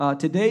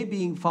Today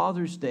being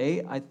Father's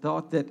Day, I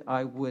thought that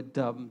I would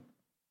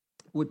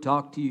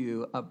talk to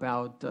you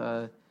about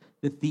the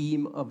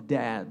theme of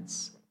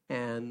dads.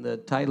 And the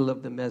title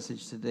of the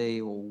message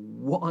today,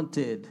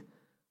 Wanted,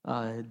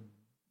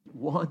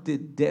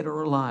 Wanted Dead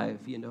or Alive,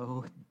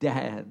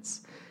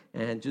 dads.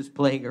 And just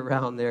playing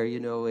around there,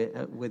 you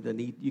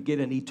get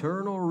an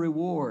eternal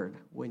reward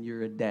when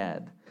you're a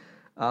dad.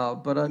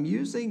 But I'm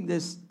using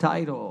this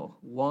title,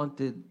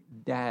 Wanted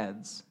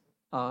Dads,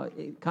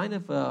 in kind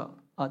of a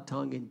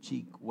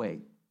tongue-in-cheek way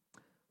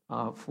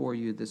for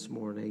you this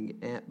morning,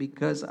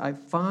 because I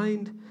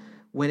find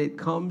when it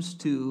comes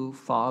to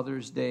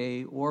Father's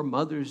Day or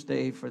Mother's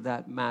Day for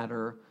that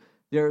matter,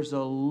 there's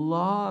nowadays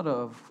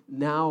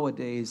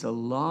a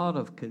lot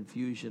of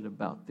confusion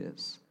about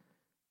this.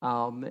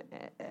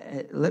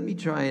 Let me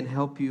try and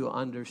help you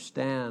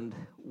understand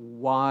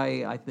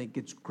why I think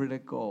it's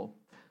critical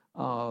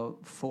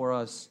for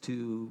us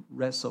to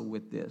wrestle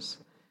with this.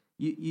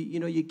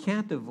 You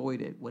can't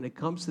avoid it when it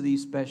comes to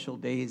these special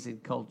days in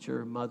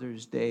culture,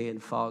 Mother's Day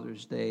and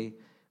Father's Day.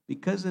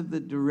 Because of the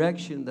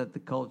direction that the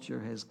culture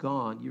has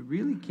gone, you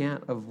really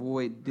can't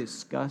avoid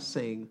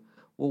discussing,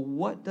 well,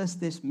 what does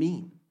this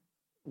mean?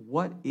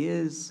 What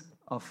is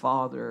a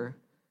father?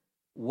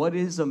 What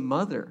is a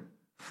mother,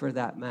 for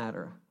that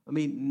matter? I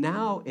mean,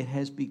 now it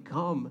has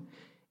become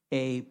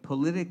a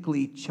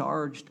politically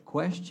charged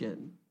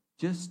question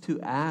just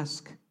to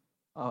ask.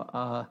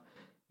 I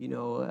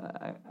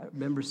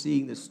remember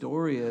seeing the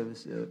story of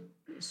a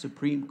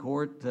Supreme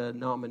Court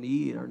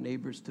nominee, our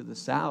neighbors to the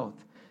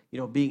south,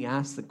 being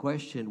asked the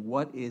question,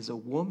 what is a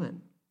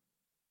woman?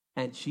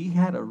 And she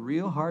had a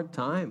real hard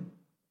time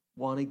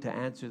wanting to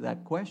answer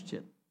that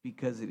question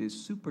because it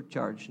is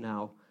supercharged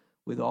now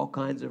with all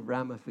kinds of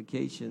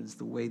ramifications,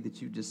 the way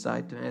that you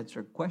decide to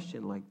answer a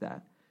question like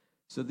that.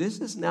 So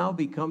this is now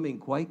becoming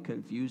quite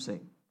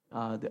confusing.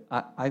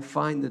 I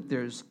find that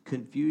there's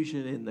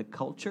confusion in the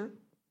culture.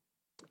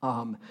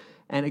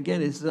 And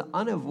again, it's an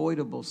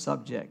unavoidable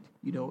subject.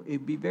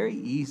 It'd be very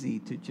easy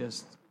to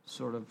just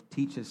sort of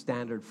teach a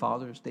standard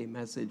Father's Day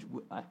message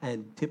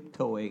and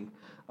tiptoeing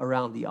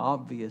around the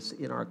obvious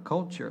in our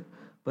culture.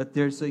 But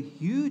there's a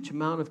huge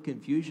amount of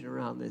confusion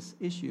around this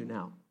issue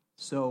now.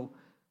 So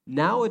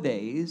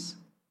nowadays,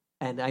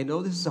 and I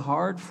know this is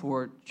hard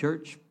for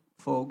church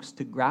folks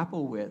to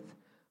grapple with,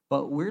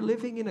 but we're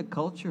living in a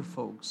culture,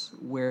 folks,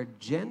 where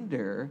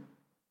gender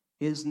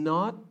is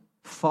not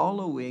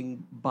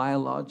following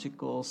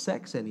biological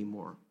sex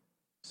anymore.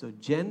 So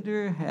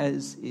gender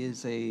is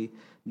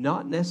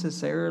not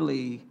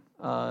necessarily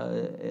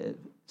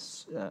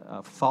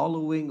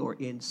following or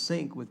in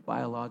sync with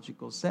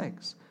biological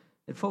sex.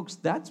 And folks,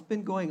 that's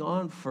been going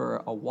on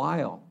for a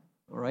while,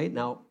 all right?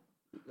 Now,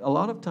 a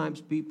lot of times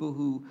people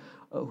who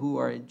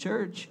are in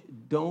church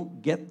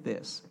don't get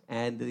this,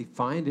 and they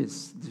find it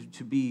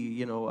to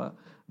be, a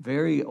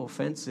very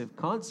offensive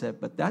concept,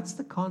 but that's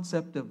the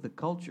concept of the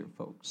culture,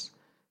 folks.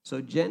 So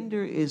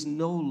gender is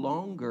no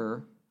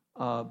longer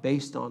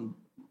based on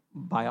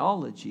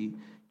biology.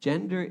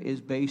 Gender is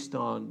based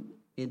on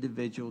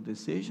individual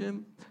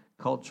decision,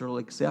 cultural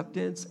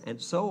acceptance,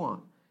 and so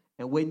on.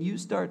 And when you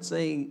start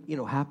saying,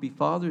 Happy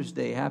Father's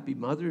Day, Happy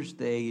Mother's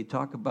Day, you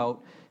talk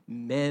about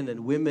men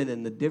and women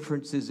and the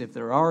differences, if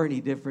there are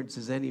any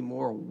differences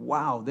anymore,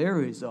 wow,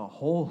 there is a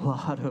whole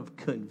lot of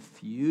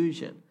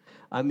confusion.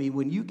 I mean,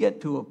 when you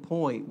get to a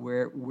point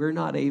where we're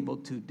not able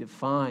to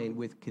define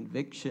with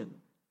conviction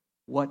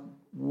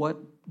what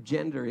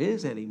gender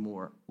is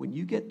anymore, when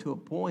you get to a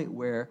point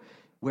where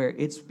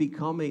it's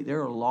becoming,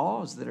 there are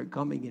laws that are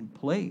coming in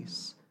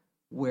place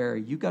where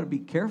you got to be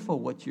careful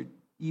what you're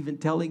even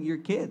telling your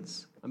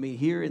kids. I mean,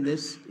 here in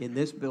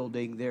this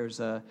building, there's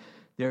a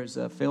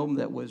film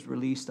that was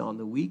released on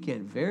the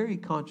weekend, very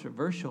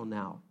controversial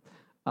now,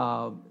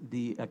 a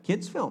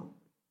kids film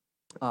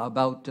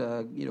about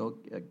a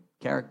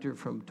character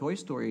from Toy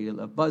Story,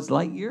 Buzz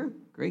Lightyear,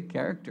 great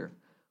character.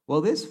 Well,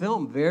 this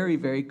film, very,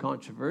 very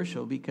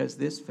controversial because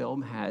this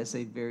film has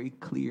a very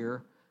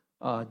clear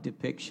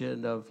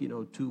depiction of,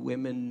 two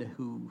women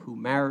who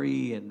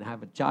marry and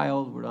have a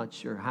child. We're not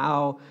sure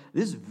how.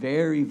 This is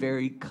very,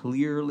 very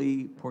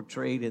clearly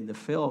portrayed in the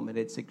film, and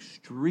it's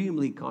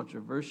extremely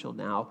controversial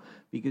now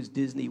because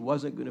Disney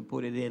wasn't going to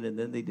put it in, and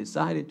then they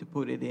decided to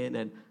put it in,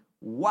 and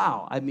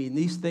wow, I mean,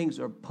 these things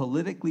are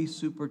politically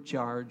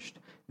supercharged,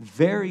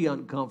 very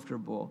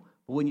uncomfortable.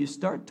 But when you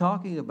start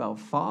talking about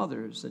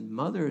fathers and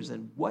mothers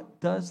and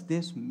what does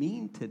this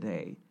mean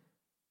today,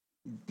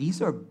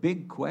 these are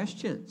big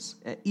questions.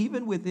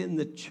 Even within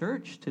the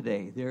church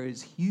today, there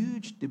is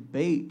huge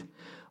debate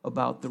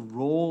about the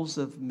roles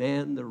of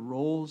men, the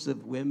roles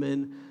of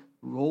women,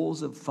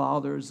 roles of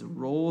fathers, the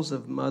roles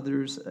of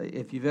mothers.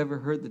 If you've ever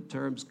heard the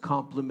terms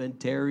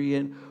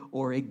complementarian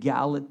or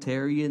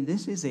egalitarian,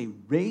 this is a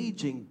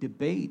raging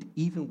debate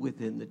even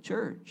within the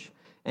church.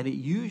 And it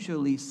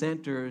usually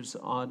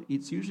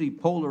it's usually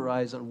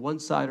polarized on one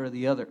side or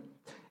the other.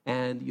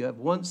 And you have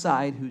one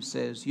side who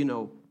says,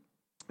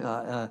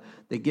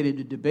 they get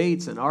into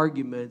debates and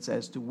arguments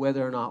as to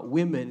whether or not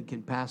women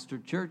can pastor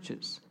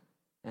churches.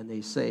 And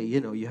they say,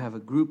 you have a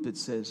group that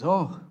says,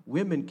 oh,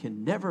 women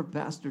can never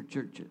pastor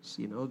churches.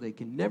 They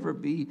can never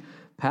be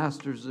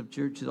pastors of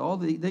churches.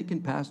 They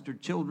can pastor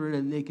children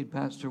and they can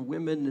pastor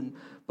women,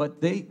 but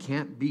they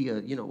can't be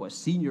a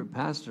senior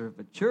pastor of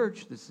a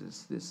church. This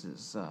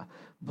is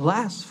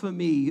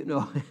blasphemy,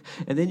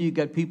 And then you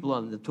got people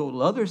on the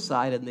total other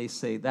side, and they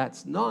say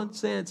that's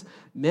nonsense.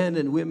 Men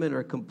and women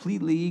are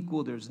completely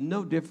equal. There's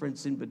no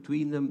difference in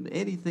between them.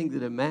 Anything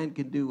that a man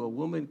can do, a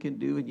woman can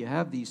do, and you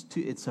have these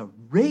two. It's a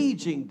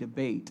raging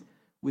debate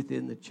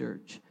within the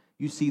church.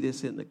 You see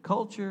this in the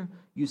culture,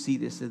 you see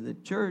this in the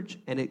church,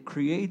 and it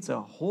creates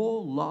a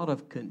whole lot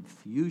of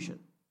confusion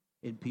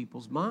in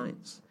people's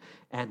minds.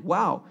 And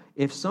wow,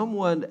 if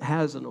someone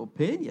has an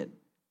opinion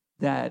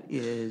that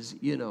is,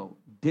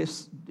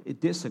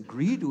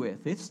 disagreed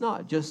with, it's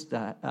not just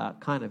a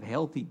kind of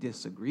healthy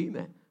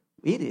disagreement.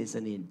 It is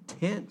an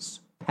intense,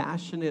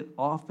 passionate,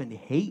 often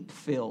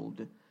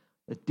hate-filled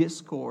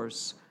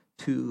discourse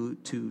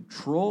to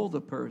troll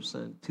the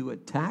person, to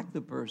attack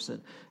the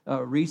person.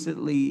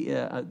 Recently,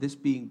 this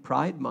being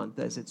Pride Month,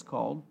 as it's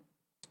called,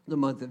 the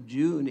month of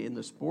June in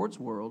the sports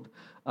world,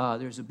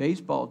 there's a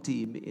baseball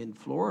team in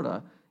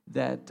Florida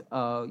that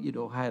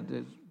had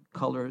the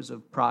colors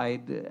of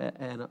pride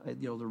and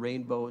the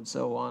rainbow and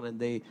so on, and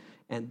they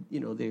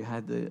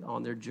had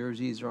on their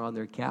jerseys or on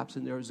their caps,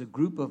 and there was a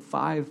group of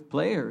 5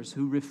 players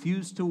who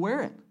refused to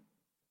wear it.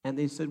 And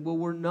they said, well,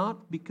 we're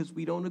not, because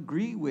we don't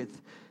agree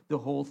with the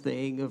whole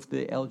thing of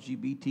the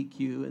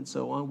LGBTQ and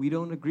so on. We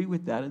don't agree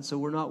with that, and so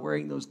we're not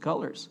wearing those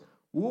colors.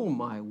 Oh,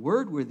 my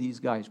word, were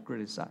these guys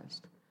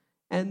criticized.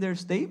 And their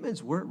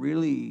statements weren't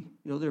really,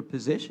 their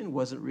position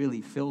wasn't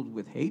really filled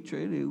with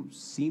hatred. It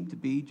seemed to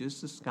be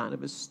just as kind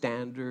of a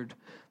standard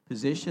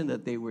position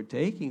that they were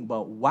taking.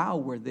 But wow,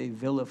 were they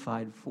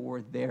vilified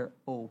for their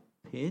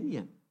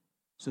opinion.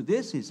 So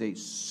this is a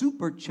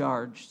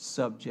supercharged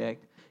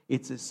subject.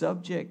 It's a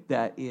subject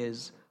that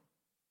is,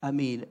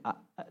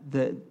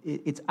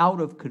 it's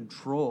out of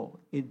control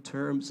in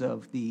terms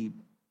of the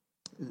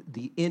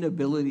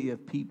inability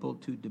of people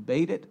to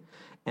debate it.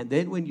 And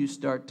then when you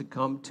start to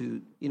come to,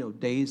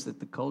 days that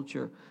the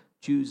culture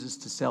chooses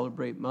to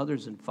celebrate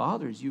mothers and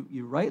fathers,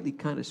 you rightly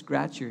kind of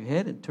scratch your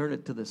head and turn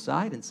it to the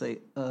side and say,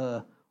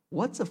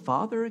 what's a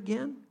father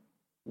again?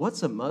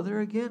 What's a mother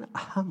again?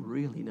 I'm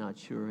really not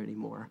sure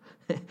anymore.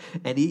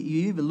 And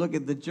you even look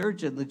at the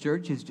church, and the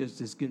church is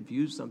just as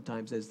confused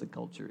sometimes as the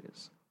culture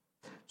is.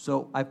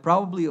 So I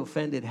probably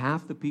offended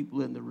half the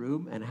people in the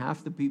room and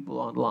half the people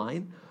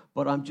online.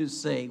 But I'm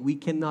just saying, we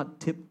cannot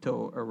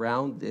tiptoe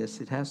around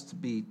this. It has to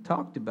be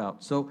talked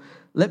about. So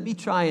let me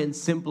try and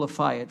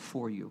simplify it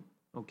for you,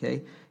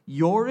 okay?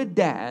 You're a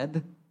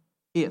dad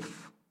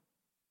if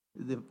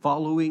the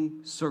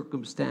following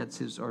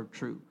circumstances are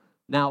true.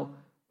 Now,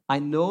 I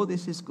know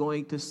this is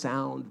going to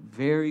sound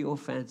very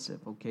offensive,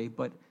 okay?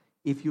 But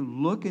if you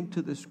look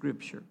into the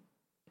Scripture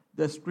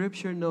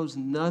knows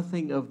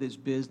nothing of this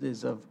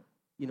business of,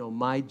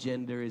 my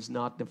gender is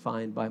not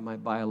defined by my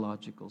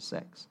biological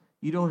sex.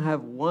 You don't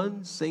have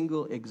one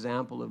single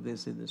example of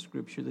this in the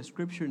Scripture. The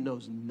Scripture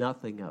knows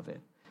nothing of it.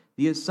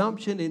 The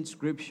assumption in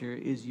Scripture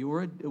is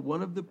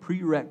one of the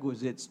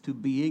prerequisites to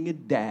being a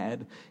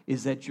dad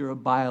is that you're a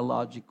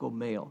biological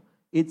male.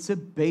 It's a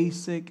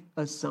basic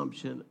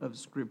assumption of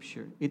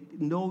Scripture. It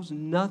knows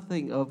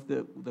nothing of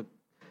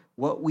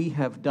what we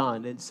have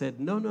done and said,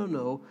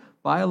 no,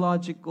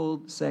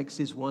 biological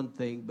sex is one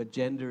thing, but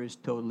gender is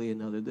totally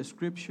another. The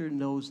Scripture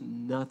knows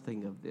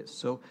nothing of this.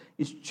 So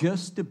it's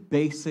just a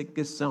basic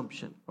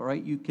assumption, all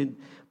right? You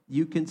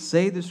can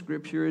say the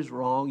Scripture is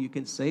wrong. You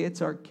can say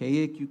it's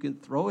archaic. You can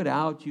throw it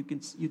out. You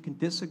can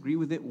disagree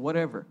with it,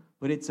 whatever.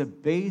 But it's a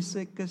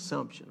basic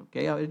assumption,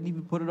 okay? I didn't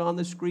even put it on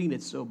the screen.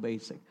 It's so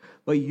basic.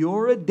 But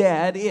you're a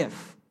dad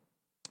if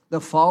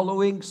the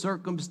following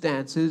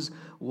circumstances,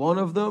 one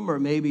of them or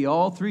maybe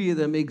all 3 of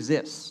them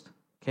exist.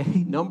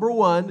 Okay, number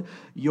 1,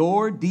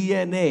 your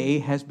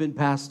DNA has been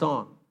passed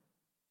on.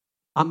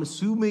 I'm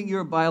assuming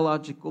you're a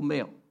biological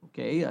male.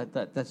 Okay,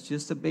 that's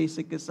just a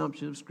basic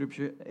assumption of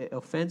Scripture,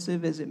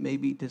 offensive as it may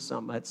be to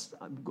some.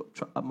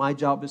 My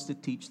job is to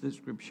teach the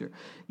Scripture.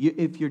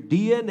 If your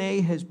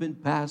DNA has been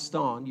passed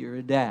on, you're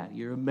a dad.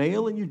 You're a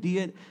male, and your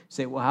DNA.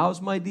 Say, well,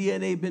 how's my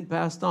DNA been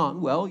passed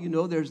on? Well,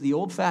 there's the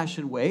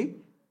old-fashioned way.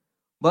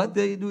 But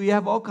we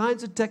have all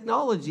kinds of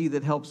technology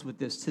that helps with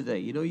this today.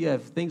 You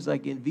have things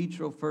like in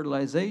vitro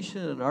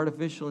fertilization and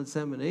artificial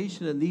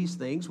insemination and these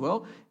things.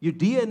 Well, your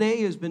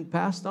DNA has been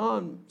passed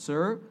on,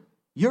 sir.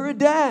 You're a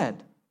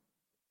dad.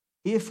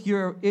 If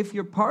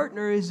your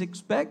partner is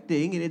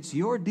expecting and it's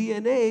your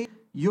DNA,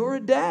 you're a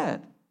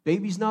dad.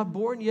 Baby's not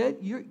born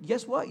yet.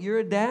 Guess what? You're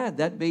a dad.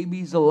 That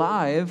baby's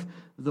alive.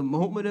 The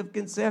moment of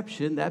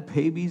conception, that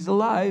baby's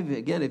alive.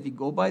 Again, if you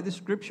go by the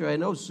Scripture, I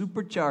know,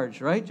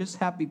 supercharged, right? Just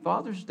happy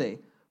Father's Day.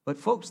 But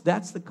folks,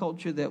 that's the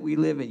culture that we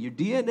live in. Your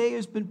DNA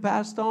has been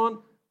passed on.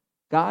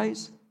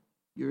 Guys,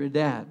 you're a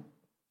dad.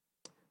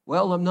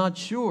 Well, I'm not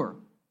sure.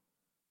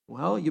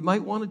 Well, you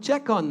might want to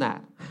check on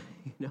that.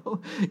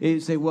 You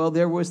say, well,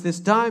 there was this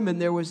time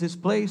and there was this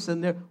place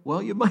and there.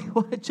 Well, you might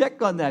want to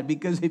check on that,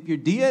 because if your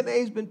DNA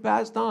has been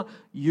passed on,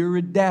 you're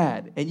a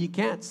dad. And you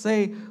can't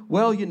say,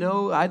 well,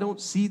 I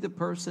don't see the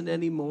person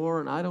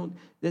anymore, and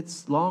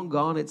it's long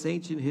gone, it's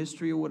ancient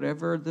history or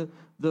whatever.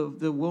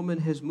 The woman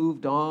has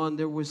moved on.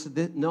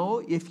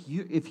 No, if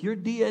your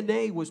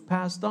DNA was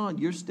passed on,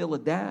 you're still a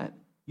dad.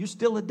 You're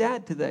still a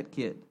dad to that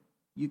kid.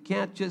 You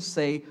can't just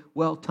say,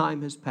 well,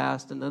 time has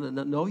passed, and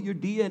no, your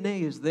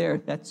DNA is there.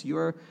 That's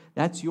your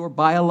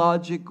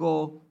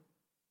biological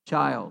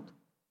child.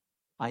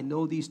 I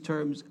know these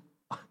terms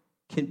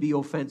can be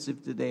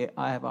offensive today.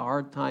 I have a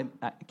hard time.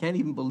 I can't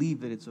even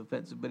believe that it's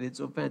offensive, but it's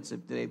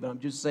offensive today. But I'm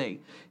just saying,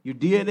 your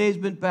DNA has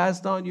been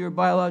passed on, you're a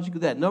biological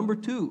dad. Number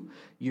two,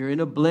 you're in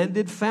a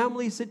blended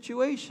family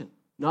situation.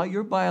 Not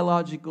your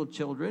biological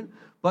children,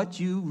 but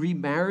you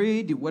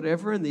remarried,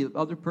 whatever, and the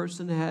other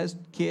person has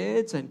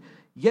kids, and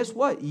guess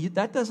what?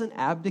 That doesn't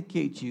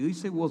abdicate you. You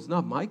say, "Well, it's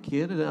not my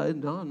kid."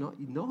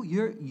 No.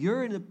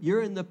 You're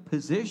in the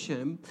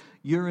position,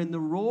 you're in the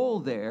role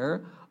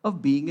there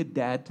of being a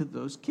dad to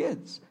those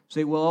kids.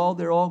 Say, "Well,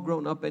 they're all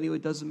grown up anyway.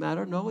 It doesn't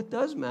matter." No, it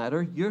does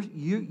matter.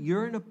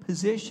 You're in a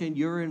position,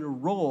 you're in a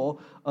role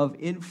of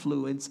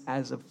influence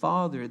as a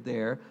father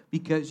there,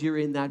 because you're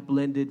in that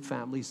blended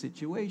family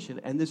situation,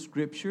 and the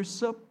Scripture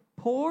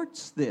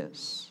supports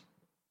this.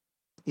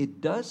 It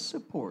does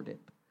support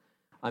it.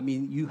 I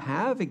mean, you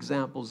have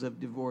examples of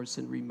divorce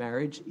and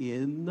remarriage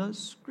in the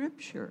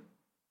Scripture.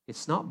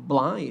 It's not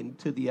blind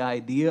to the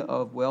idea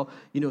of, well,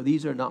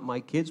 these are not my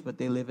kids, but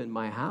they live in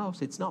my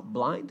house. It's not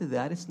blind to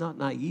that. It's not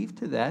naive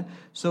to that.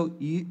 So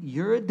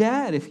you're a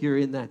dad if you're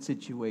in that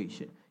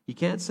situation. You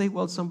can't say,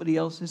 well, somebody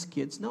else's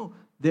kids. No,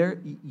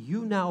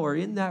 you now are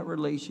in that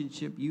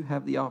relationship. You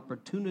have the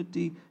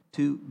opportunity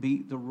to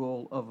be the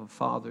role of a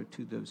father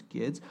to those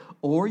kids,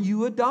 or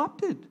you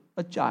adopted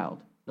a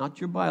child.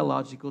 Not your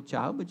biological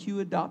child, but you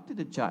adopted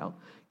a child.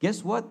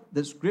 Guess what?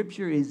 The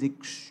Scripture is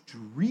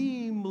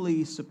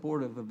extremely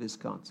supportive of this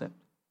concept.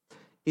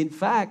 In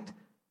fact,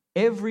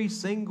 every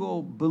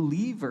single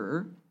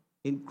believer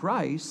in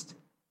Christ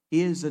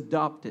is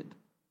adopted.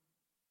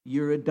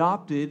 You're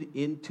adopted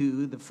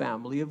into the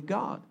family of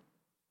God.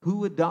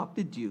 Who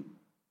adopted you?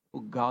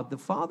 Well, God the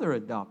Father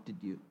adopted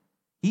you.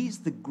 He's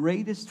the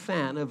greatest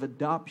fan of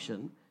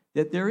adoption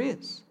that there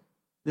is.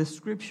 The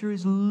Scripture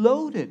is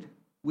loaded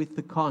with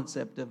the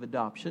concept of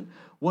adoption.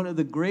 One of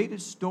the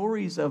greatest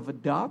stories of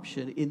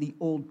adoption in the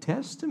Old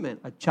Testament,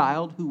 a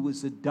child who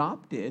was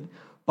adopted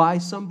by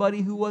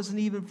somebody who wasn't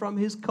even from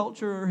his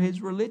culture or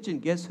his religion.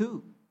 Guess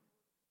who?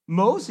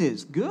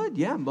 Moses. Good,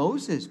 yeah,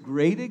 Moses.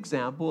 Great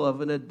example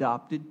of an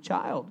adopted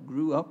child.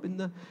 Grew up in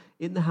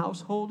the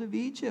household of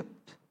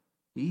Egypt.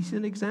 He's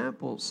an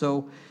example.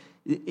 So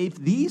if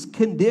these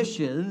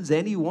conditions,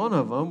 any one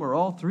of them or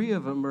all three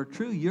of them are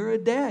true, you're a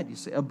dad. You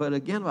say, but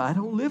again, I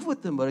don't live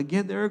with them. But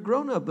again, they're a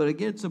grown-up. But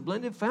again, it's a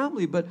blended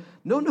family. But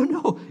no.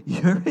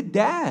 You're a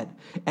dad.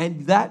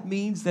 And that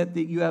means that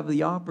you have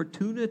the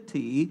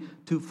opportunity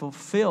to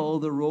fulfill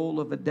the role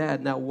of a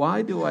dad. Now,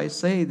 why do I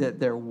say that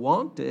they're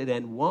wanted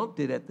and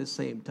wanted at the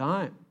same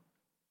time?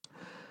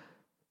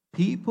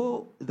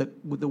 People,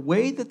 the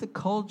way that the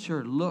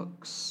culture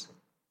looks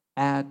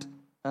at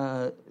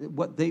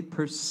what they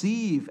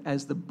perceive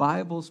as the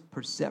Bible's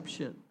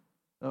perception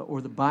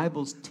or the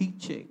Bible's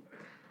teaching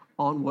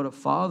on what a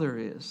father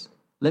is.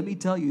 Let me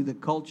tell you, the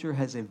culture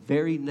has a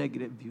very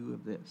negative view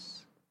of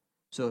this.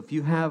 So if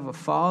you have a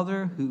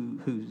father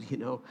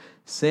who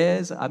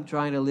says, I'm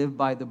trying to live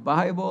by the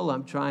Bible,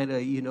 I'm trying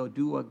to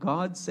do what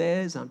God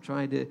says, I'm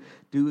trying to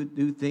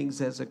do things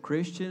as a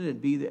Christian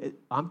and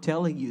I'm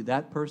telling you,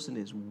 that person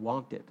is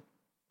wanted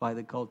by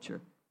the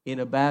culture in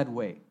a bad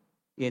way.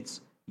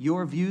 It's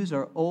your views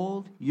are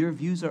old, your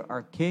views are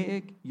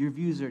archaic, your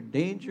views are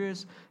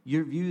dangerous,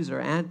 your views are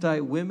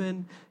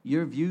anti-women,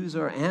 your views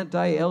are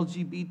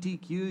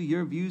anti-LGBTQ,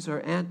 your views are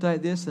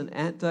anti-this and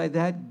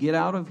anti-that. Get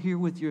out of here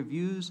with your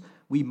views.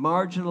 We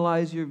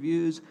marginalize your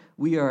views.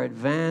 We are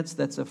advanced.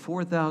 That's a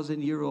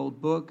 4,000-year-old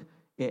book,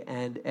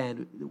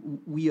 and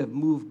we have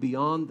moved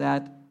beyond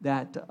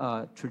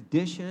that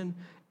tradition,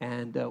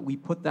 and we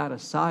put that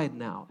aside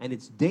now. And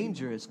it's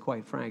dangerous,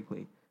 quite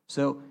frankly.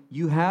 So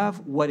you have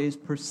what is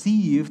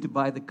perceived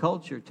by the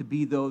culture to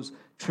be those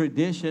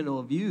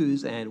traditional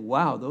views, and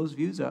wow, those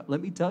views are,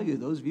 let me tell you,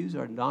 those views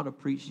are not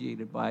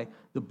appreciated by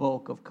the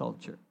bulk of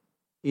culture.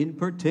 In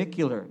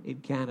particular,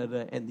 in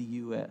Canada and the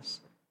U.S.,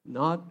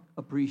 not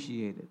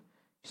appreciated.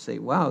 You say,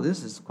 wow,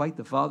 this is quite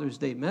the Father's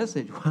Day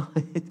message. Well,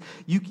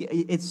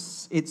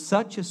 it's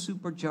such a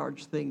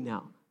supercharged thing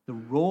now. The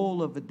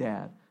role of a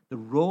dad, the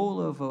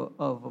role of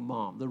a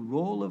mom, the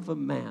role of a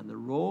man, the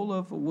role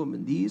of a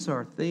woman. These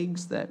are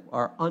things that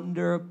are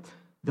under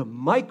the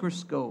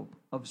microscope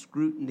of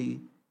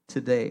scrutiny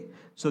today.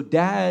 So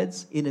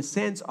dads, in a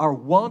sense, are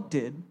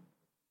wanted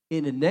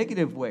in a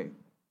negative way,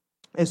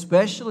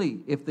 especially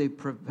if they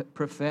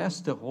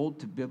profess to hold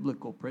to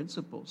biblical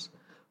principles.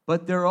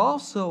 But they're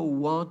also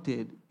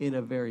wanted in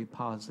a very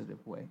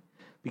positive way.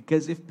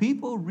 Because if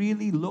people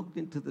really looked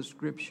into the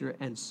Scripture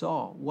and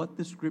saw what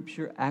the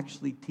Scripture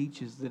actually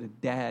teaches that a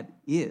dad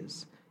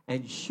is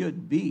and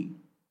should be,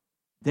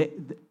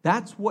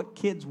 that's what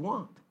kids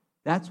want.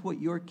 That's what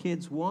your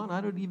kids want.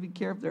 I don't even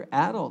care if they're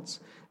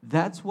adults.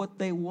 That's what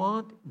they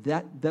want.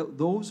 This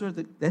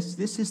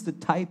is the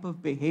type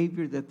of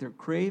behavior that they're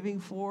craving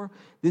for.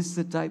 This is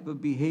the type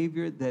of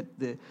behavior that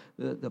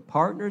the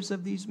partners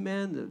of these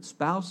men, the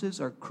spouses,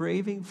 are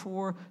craving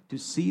for, to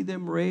see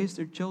them raise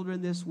their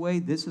children this way.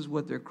 This is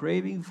what they're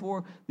craving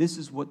for. This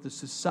is what the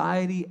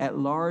society at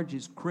large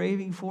is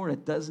craving for, and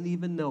it doesn't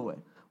even know it.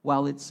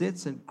 While it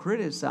sits and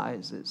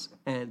criticizes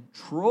and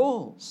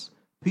trolls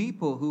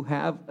people who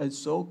have a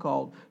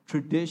so-called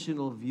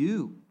traditional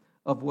view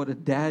of what a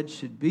dad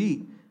should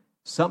be,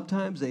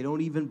 sometimes they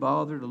don't even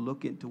bother to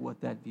look into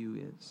what that view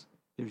is.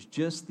 There's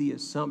just the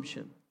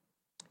assumption.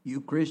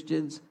 You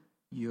Christians,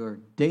 you're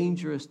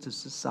dangerous to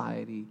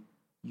society.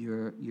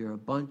 You're a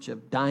bunch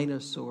of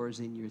dinosaurs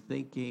in your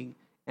thinking,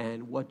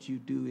 and what you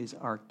do is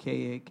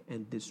archaic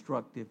and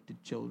destructive to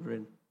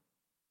children.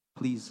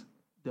 Please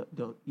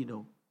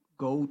don't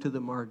go to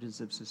the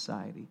margins of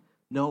society.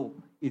 No,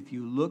 if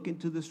you look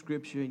into the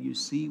Scripture and you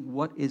see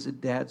what is a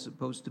dad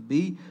supposed to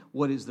be,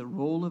 what is the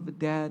role of a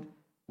dad,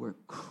 we're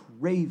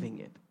craving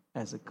it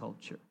as a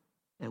culture,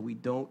 and we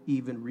don't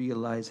even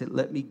realize it.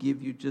 Let me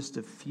give you just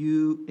a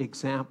few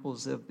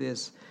examples of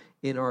this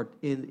in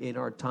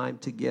our time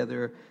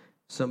together.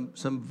 Some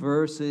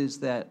verses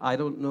that I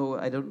don't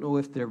know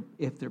if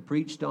they're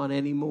preached on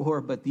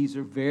anymore, but these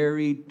are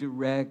very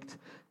direct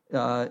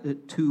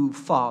to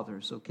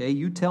fathers, okay?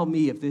 You tell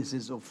me if this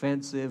is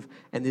offensive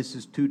and this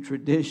is too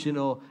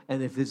traditional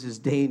and if this is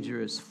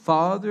dangerous.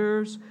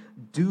 Fathers,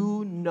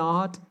 do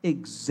not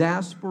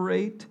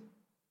exasperate,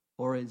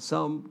 or in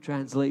some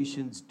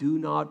translations, do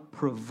not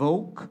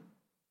provoke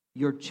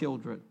your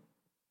children.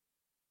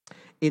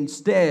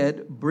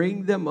 Instead,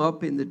 bring them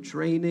up in the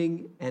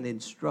training and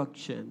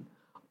instruction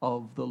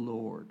of the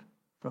Lord,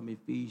 from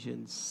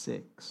Ephesians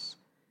 6.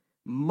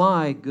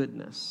 My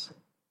goodness.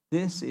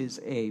 This is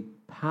a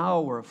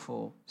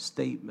powerful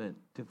statement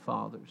to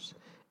fathers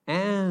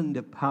and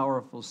a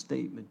powerful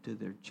statement to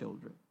their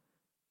children.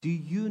 Do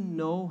you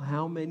know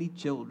how many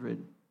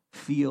children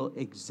feel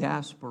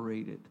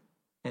exasperated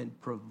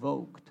and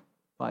provoked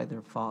by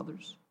their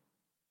fathers?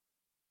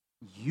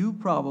 You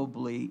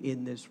probably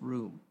in this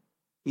room,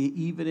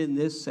 even in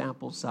this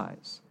sample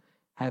size,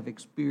 have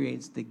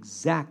experienced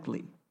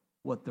exactly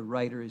what the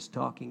writer is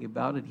talking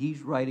about, and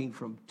he's writing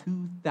from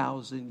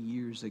 2,000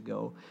 years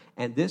ago.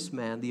 And this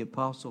man, the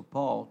Apostle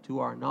Paul,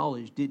 to our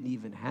knowledge, didn't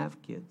even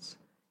have kids.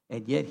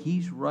 And yet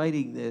he's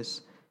writing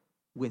this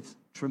with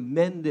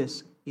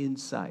tremendous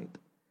insight.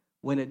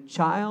 When a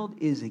child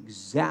is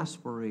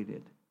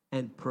exasperated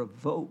and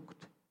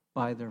provoked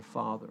by their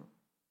father,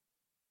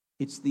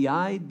 it's the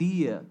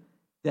idea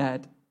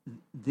that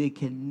they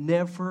can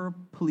never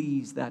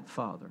please that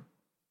father.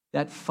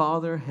 That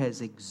father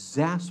has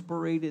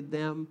exasperated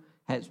them,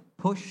 has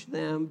pushed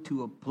them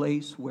to a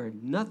place where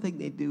nothing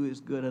they do is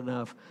good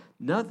enough,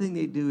 nothing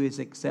they do is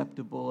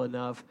acceptable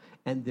enough,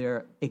 and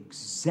they're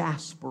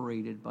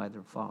exasperated by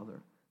their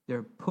father.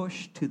 They're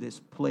pushed to this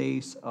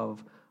place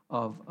of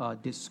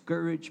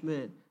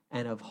discouragement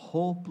and of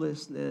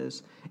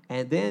hopelessness,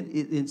 and then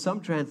in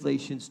some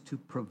translations to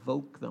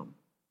provoke them.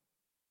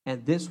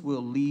 And this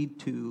will lead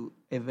to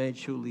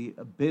eventually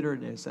a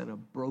bitterness and a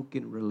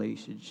broken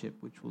relationship,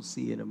 which we'll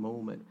see in a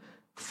moment.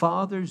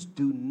 Fathers,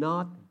 do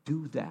not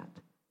do that.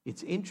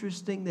 It's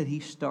interesting that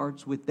he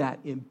starts with that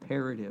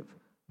imperative.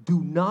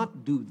 Do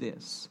not do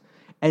this,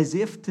 as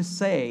if to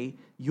say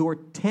your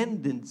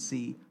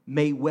tendency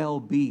may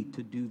well be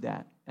to do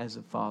that as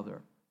a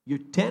father. Your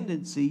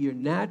tendency, your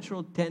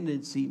natural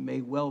tendency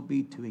may well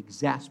be to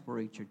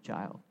exasperate your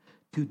child,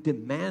 to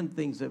demand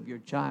things of your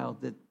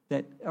child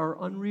that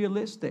are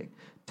unrealistic,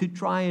 to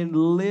try and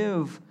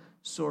live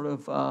sort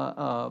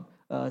of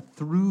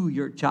through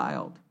your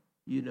child,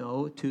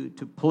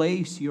 to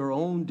place your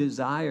own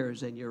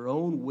desires and your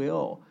own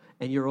will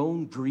and your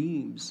own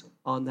dreams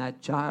on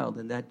that child,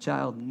 and that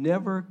child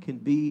never can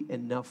be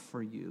enough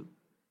for you.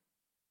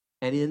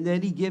 And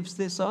then he gives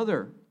this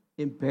other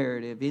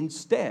imperative.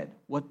 Instead,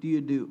 what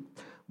do?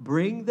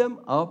 Bring them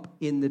up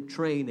in the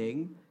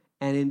training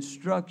and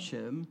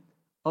instruction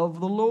of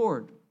the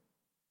Lord.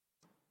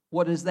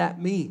 What does that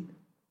mean?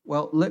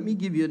 Well, let me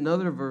give you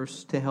another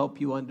verse to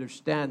help you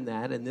understand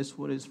that, and this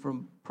one is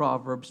from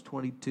Proverbs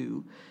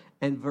 22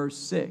 and verse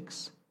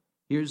 6.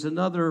 Here's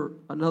another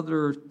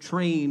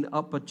train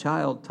up a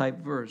child type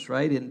verse,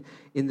 right?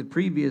 In the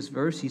previous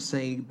verse, he's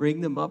saying,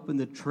 bring them up in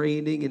the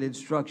training and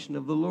instruction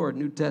of the Lord.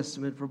 New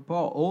Testament from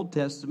Paul. Old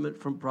Testament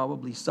from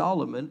probably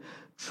Solomon.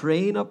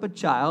 Train up a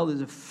child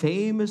is a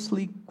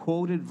famously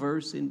quoted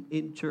verse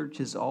in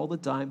churches all the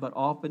time, but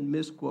often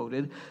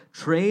misquoted.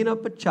 Train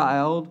up a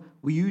child,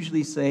 we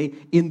usually say,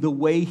 in the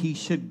way he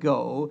should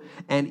go,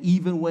 and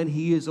even when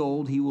he is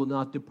old, he will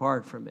not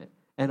depart from it.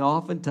 And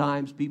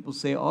oftentimes people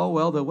say, oh,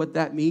 well, what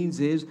that means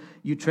is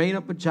you train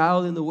up a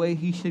child in the way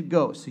he should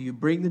go. So you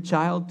bring the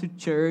child to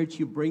church,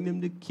 you bring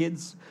them to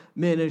kids'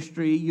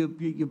 ministry,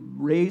 you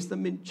raise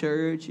them in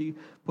church, you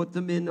put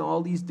them in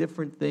all these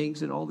different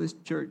things and all this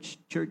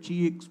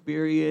churchy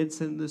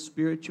experience and the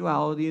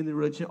spirituality and the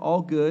religion,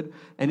 all good.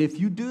 And if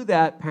you do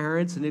that,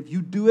 parents, and if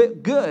you do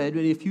it good,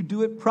 and if you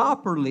do it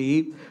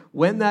properly,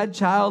 when that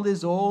child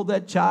is old,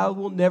 that child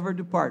will never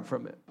depart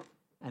from it.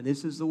 And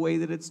this is the way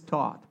that it's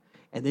taught.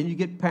 And then you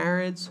get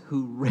parents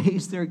who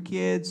raise their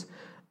kids.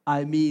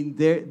 I mean,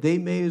 they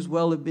may as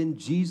well have been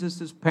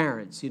Jesus'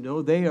 parents. You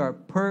know, they are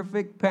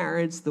perfect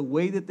parents. The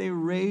way that they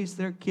raise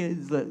their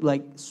kids,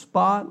 like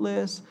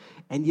spotless,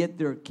 and yet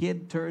their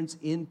kid turns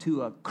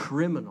into a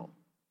criminal.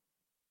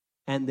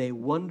 And they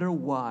wonder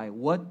why.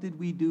 What did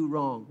we do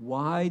wrong?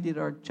 Why did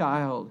our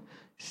child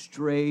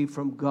stray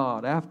from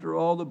God? After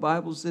all, the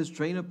Bible says,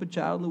 train up a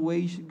child in the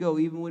way he should go.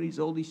 Even when he's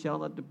old, he shall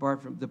not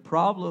depart from it. The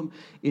problem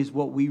is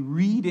what we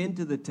read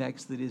into the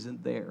text that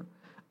isn't there.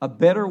 A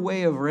better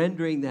way of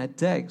rendering that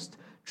text,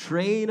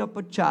 train up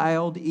a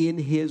child in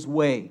his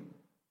way.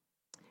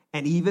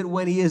 And even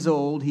when he is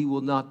old, he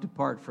will not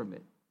depart from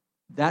it.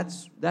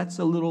 That's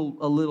a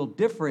little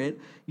different.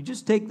 You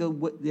just take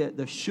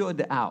the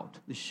should out.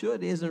 The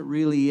should isn't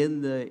really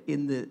in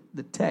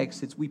the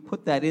text. We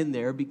put that in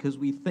there because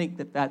we think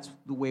that that's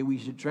the way we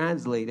should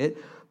translate it.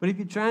 But if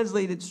you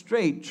translate it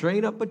straight,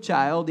 train up a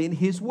child in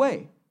his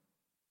way,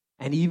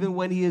 and even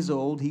when he is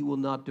old, he will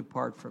not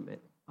depart from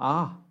it.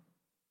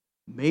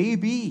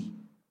 Maybe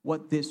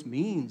what this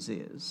means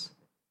is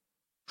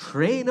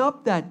train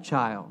up that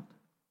child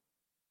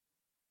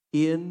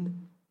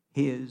in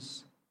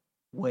his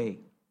way,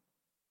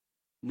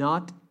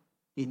 not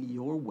in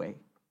your way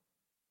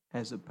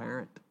as a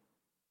parent,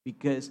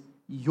 because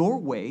your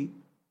way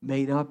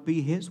may not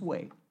be his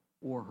way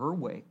or her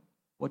way.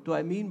 What do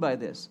I mean by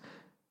this?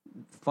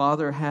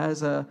 Father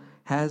has a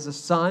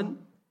son,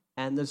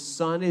 and the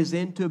son is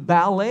into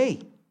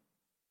ballet.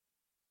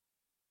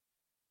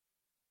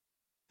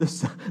 The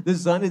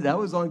son is, that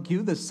was on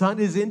cue. The son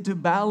is into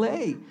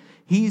ballet.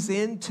 He's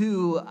not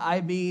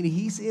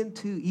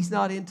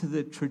into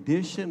the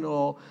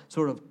traditional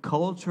sort of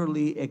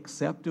culturally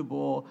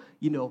acceptable,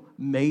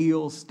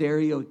 male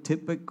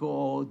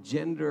stereotypical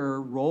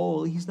gender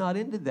role. He's not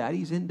into that.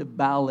 He's into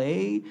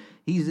ballet.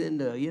 He's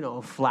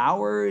into,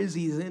 flowers.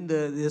 He's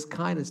into this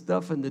kind of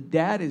stuff. And the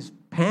dad is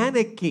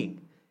panicking.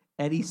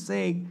 And he's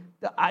saying,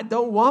 I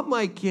don't want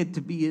my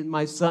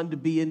son to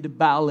be into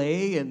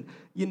ballet and,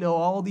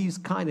 all these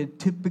kind of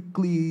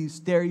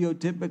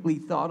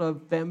stereotypically thought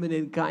of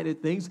feminine kind of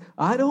things.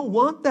 I don't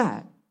want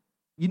that.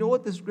 You know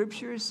what the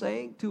scripture is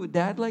saying to a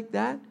dad like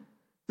that?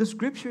 The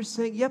scripture is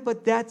saying, yeah,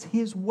 but that's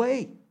his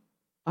way.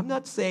 I'm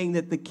not saying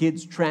that the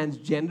kid's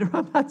transgender.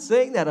 I'm not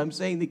saying that. I'm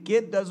saying the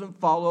kid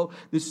doesn't follow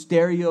the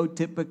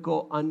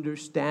stereotypical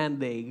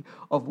understanding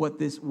of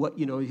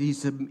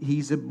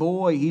he's a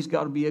boy. He's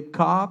got to be a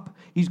cop.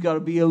 He's got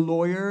to be a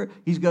lawyer.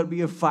 He's got to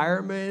be a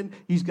fireman.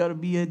 He's got to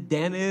be a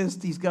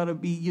dentist. He's got to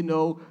be,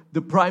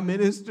 the prime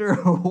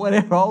minister or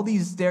whatever, all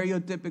these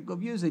stereotypical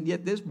views. And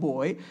yet this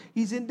boy,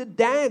 he's into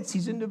dance.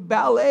 He's into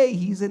ballet.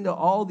 He's into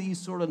all these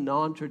sort of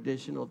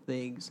non-traditional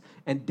things.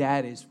 And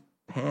dad is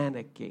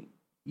panicking.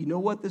 You know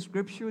what the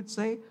scripture would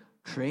say?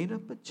 Train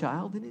up a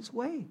child in his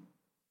way.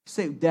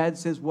 Dad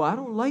says, well, I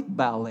don't like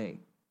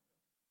ballet.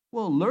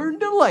 Well, learn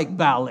to like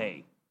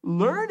ballet.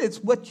 Learn it's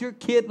what your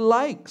kid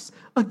likes.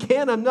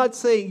 Again, I'm not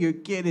saying your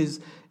kid is,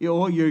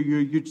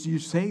 you're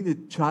saying the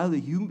child,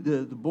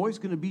 the boy's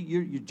going to be,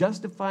 you're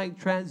justifying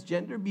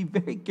transgender. Be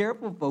very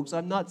careful, folks.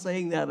 I'm not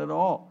saying that at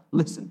all.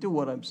 Listen to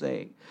what I'm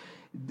saying.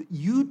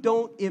 You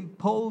don't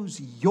impose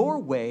your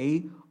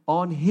way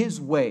on his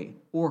way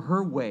or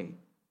her way.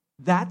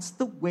 That's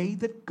the way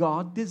that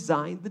God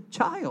designed the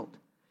child.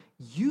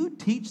 You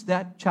teach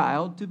that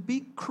child to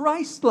be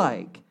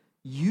Christ-like.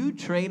 You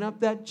train up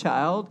that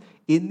child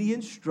in the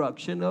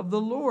instruction of the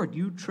Lord.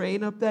 You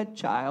train up that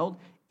child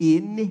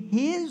in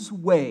his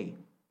way.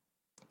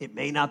 It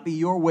may not be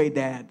your way,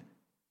 Dad.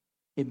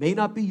 It may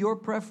not be your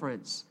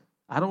preference.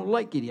 I don't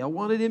like it. I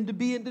wanted him to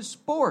be into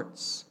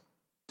sports.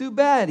 Too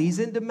bad. He's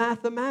into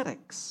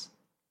mathematics,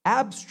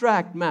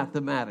 abstract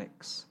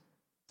mathematics.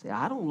 Say,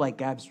 I don't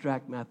like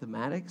abstract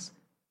mathematics.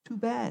 Too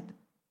bad.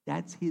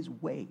 That's his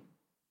way.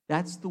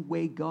 That's the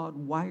way God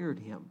wired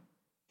him.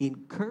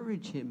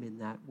 Encourage him in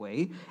that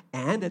way.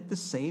 And at the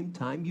same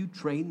time, you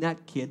train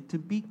that kid to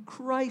be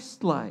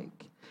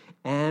Christ-like.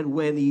 And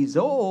when he's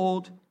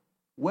old,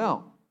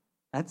 well,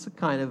 that's a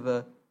kind of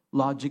a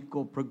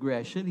logical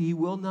progression. He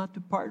will not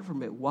depart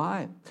from it.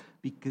 Why?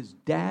 Because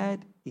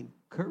dad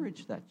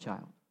encouraged that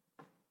child.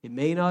 It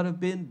may not have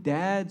been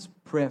dad's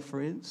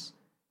preference.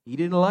 He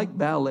didn't like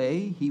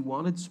ballet. He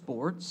wanted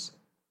sports.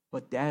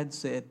 But dad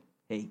said,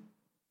 hey,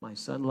 my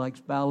son likes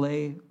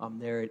ballet. I'm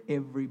there at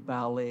every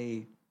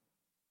ballet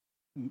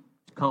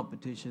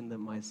competition that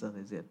my son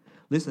is in.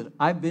 Listen,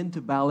 I've been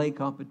to ballet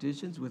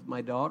competitions with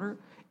my daughter,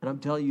 and I'm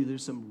telling you,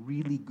 there's some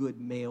really good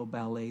male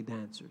ballet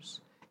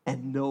dancers.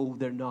 And no,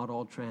 they're not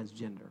all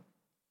transgender.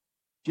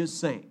 Just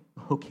saying.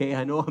 Okay,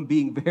 I know I'm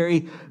being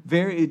very,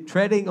 very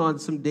treading on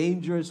some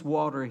dangerous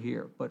water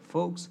here. But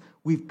folks,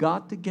 we've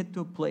got to get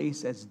to a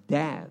place as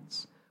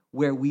dads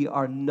where we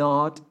are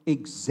not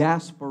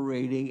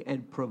exasperating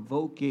and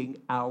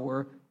provoking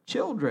our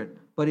children.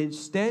 But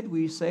instead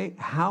we say,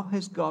 how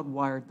has God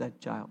wired that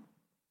child?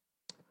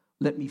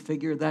 Let me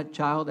figure that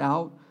child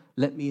out.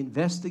 Let me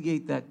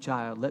investigate that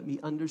child. Let me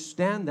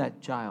understand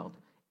that child.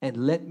 And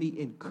let me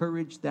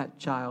encourage that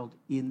child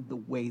in the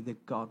way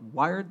that God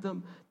wired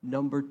them.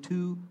 Number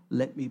 2,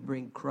 let me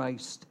bring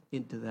Christ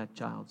into that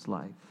child's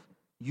life.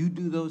 You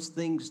do those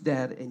things,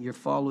 Dad, and you're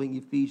following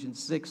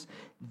Ephesians 6.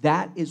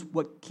 That is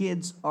what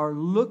kids are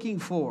looking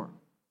for.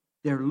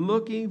 They're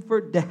looking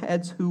for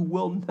dads who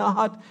will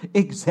not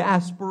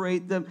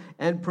exasperate them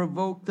and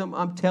provoke them.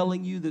 I'm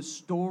telling you the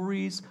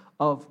stories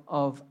of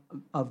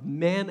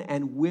men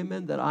and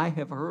women that I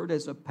have heard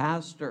as a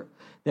pastor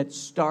that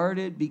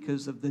started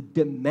because of the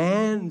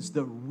demands,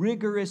 the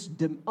rigorous,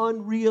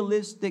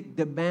 unrealistic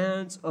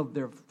demands of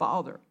their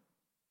father.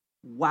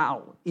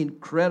 Wow,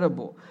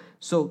 incredible.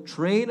 So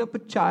train up a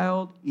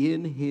child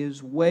in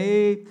his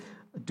way.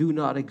 Do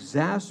not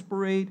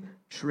exasperate.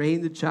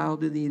 Train the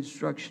child in the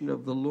instruction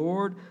of the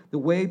Lord. The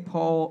way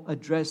Paul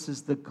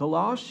addresses the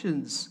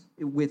Colossians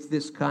with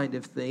this kind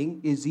of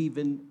thing is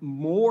even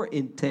more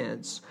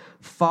intense.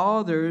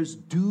 Fathers,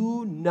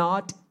 do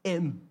not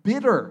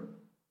embitter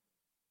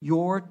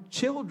your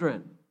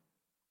children,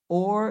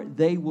 or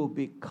they will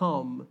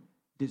become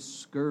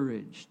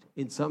discouraged.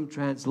 In some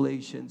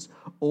translations,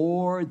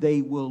 or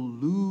they will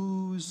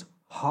lose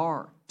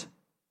heart.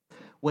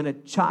 When a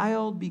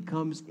child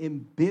becomes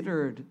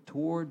embittered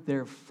toward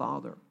their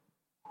father.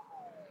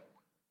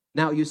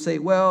 Now you say,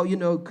 well,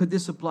 could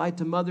this apply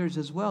to mothers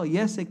as well?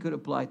 Yes, it could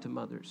apply to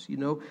mothers.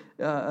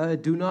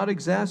 Do not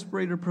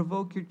exasperate or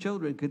provoke your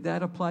children. Could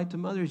that apply to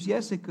mothers?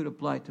 Yes, it could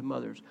apply to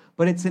mothers.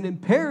 But it's an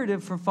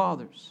imperative for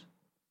fathers.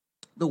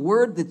 The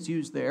word that's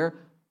used there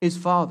is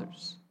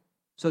fathers.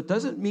 So it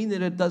doesn't mean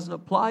that it doesn't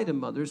apply to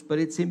mothers, but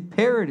it's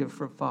imperative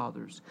for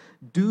fathers.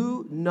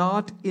 Do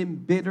not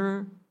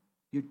embitter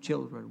your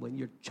children. When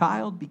your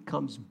child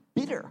becomes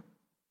bitter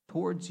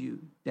towards you,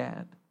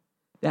 Dad,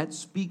 that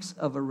speaks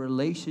of a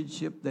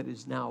relationship that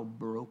is now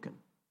broken.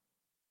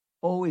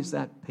 Oh, is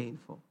that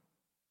painful?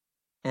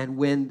 And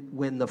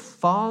when the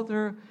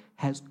father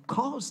has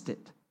caused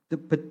it, the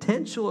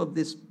potential of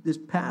this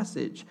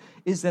passage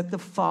is that the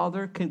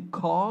father can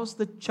cause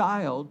the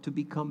child to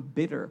become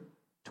bitter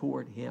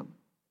toward him.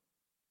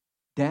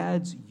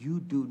 Dads, you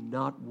do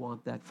not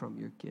want that from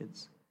your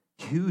kids.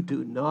 You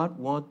do not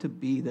want to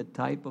be the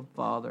type of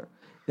father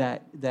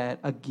that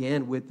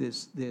again, with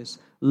this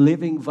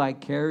living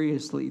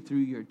vicariously through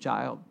your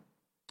child.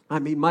 I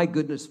mean, my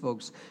goodness,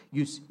 folks,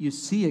 you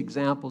see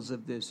examples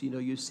of this.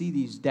 You see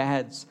these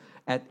dads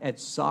at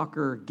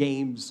soccer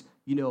games,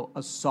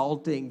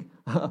 assaulting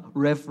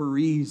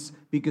referees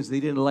because they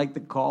didn't like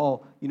the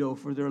call,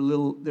 for their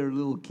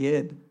little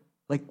kid.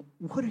 Like,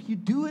 what are you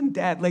doing,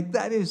 Dad? Like,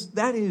 that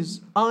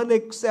is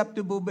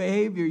unacceptable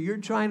behavior. You're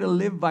trying to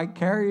live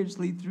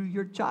vicariously through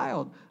your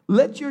child.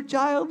 Let your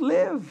child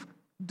live.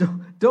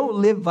 Don't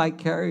live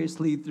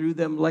vicariously through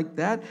them like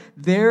that.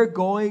 They're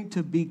going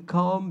to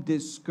become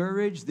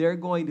discouraged. They're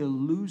going to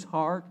lose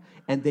heart,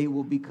 and they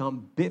will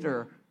become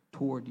bitter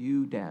toward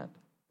you, Dad.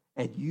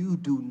 And you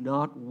do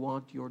not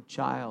want your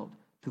child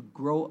to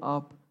grow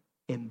up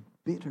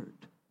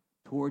embittered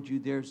toward you.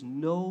 There's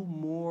no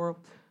more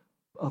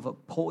of a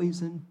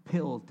poison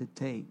pill to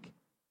take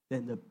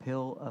than the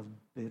pill of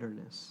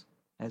bitterness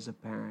as a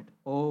parent.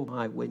 Oh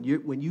my, when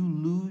you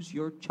lose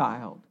your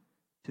child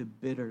to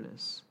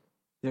bitterness,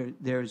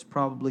 there's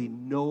probably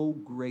no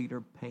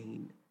greater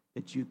pain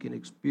that you can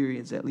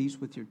experience, at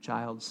least with your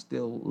child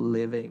still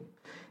living.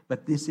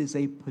 But this is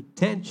a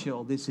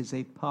potential, this is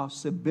a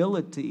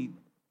possibility.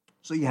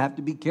 So you have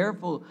to be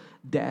careful,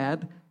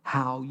 Dad,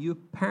 how you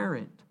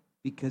parent,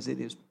 because it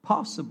is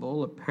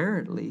possible,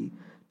 apparently,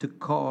 to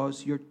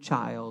cause your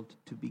child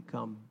to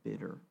become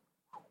bitter.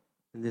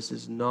 And this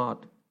is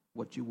not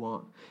what you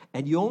want.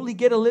 And you only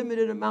get a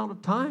limited amount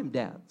of time,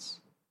 dads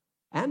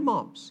and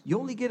moms. You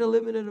only get a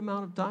limited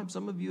amount of time.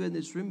 Some of you in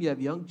this room, you have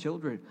young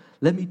children.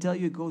 Let me tell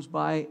you, it goes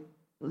by,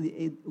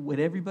 when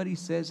everybody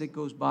says it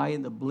goes by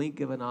in the blink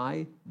of an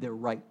eye, they're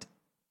right.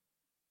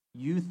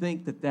 You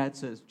think that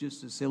that's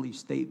just a silly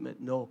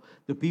statement. No,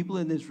 the people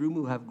in this room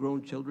who have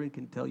grown children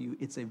can tell you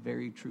it's a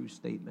very true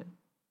statement.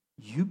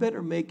 You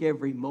better make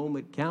every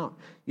moment count.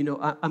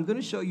 I'm going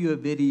to show you a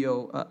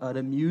video, an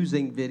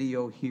amusing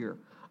video here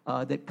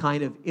that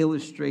kind of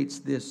illustrates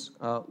this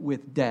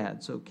with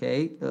dads,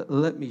 okay?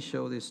 Let me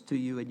show this to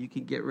you, and you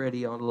can get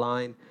ready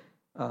online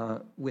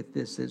with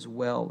this as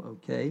well,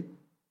 okay?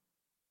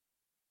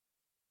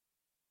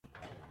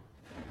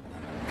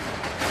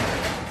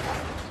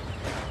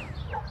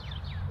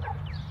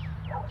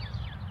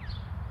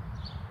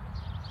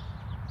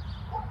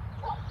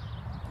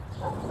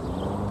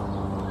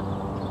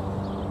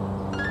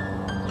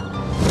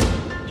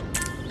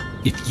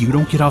 If you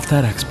don't get off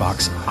that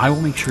Xbox, I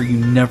will make sure you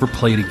never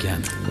play it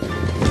again.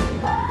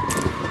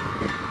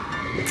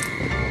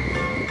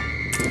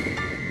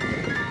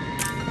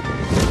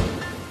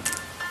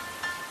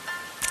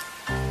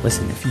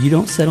 Listen, if you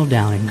don't settle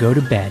down and go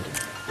to bed,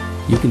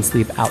 you can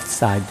sleep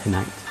outside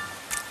tonight.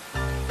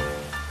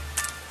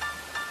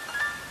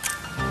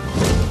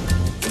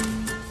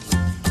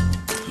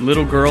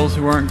 Little girls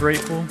who aren't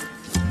grateful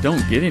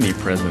don't get any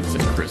presents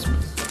at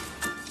Christmas.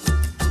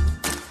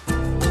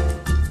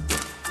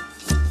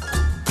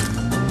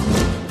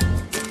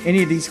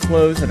 Any of these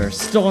clothes that are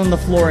still on the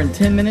floor in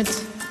 10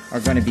 minutes are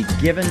going to be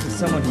given to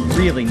someone who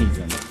really needs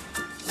them.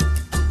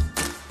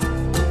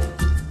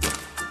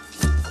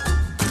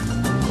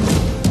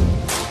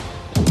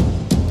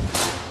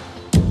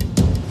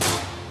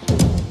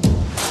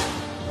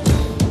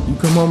 You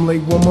come home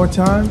late one more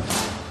time,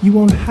 you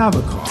won't have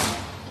a car.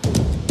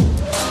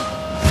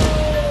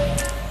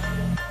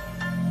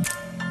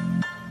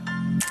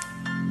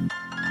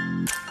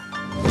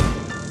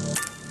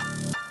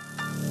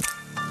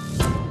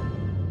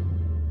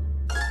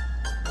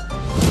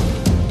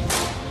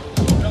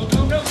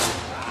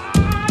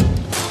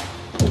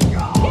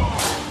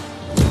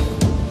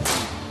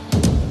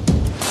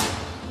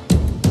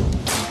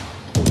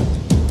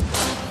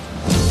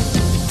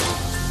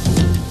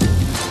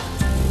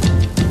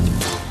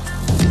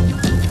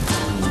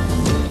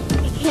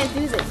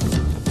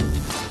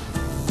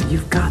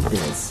 You've got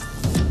this.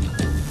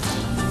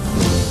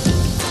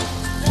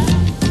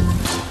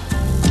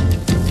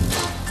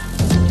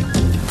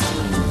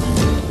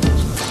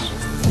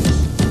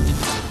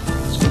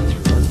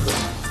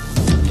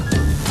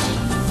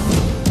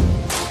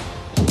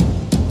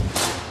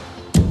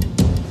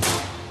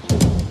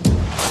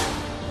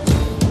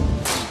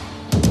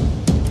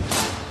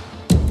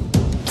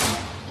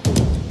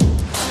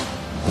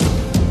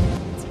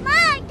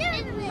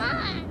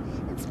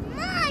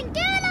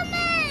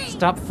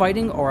 Stop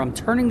fighting or I'm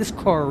turning this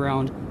car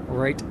around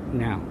right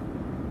now.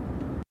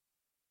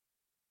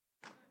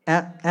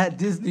 At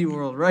Disney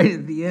World, right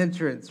at the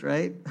entrance,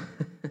 right?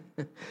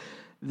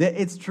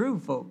 It's true,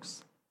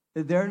 folks.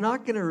 They're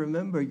not going to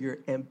remember your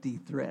empty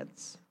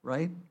threats,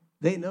 right?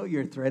 They know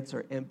your threats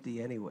are empty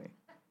anyway.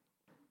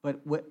 But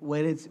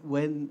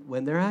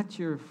when they're at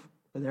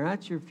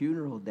your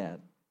funeral, Dad,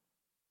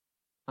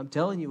 I'm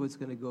telling you what's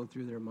going to go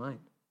through their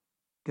mind,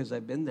 because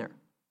I've been there.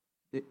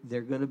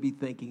 They're going to be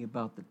thinking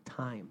about the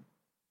time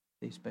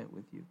they spent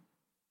with you.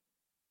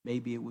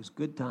 Maybe it was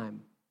good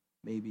time,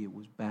 maybe it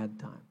was bad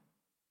time,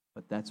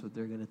 but that's what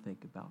they're going to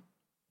think about.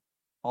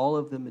 All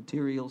of the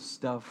material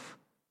stuff,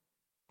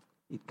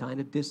 it kind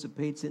of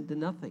dissipates into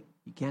nothing.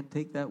 You can't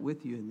take that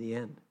with you in the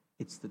end.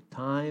 It's the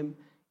time,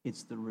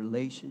 it's the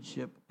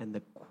relationship, and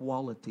the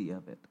quality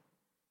of it.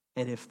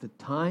 And if the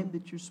time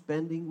that you're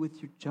spending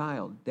with your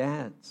child,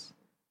 dads,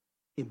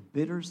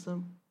 embitters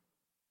them,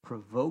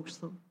 provokes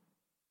them,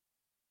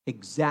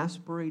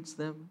 exasperates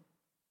them,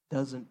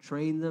 doesn't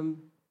train them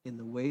in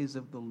the ways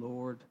of the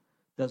Lord,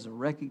 doesn't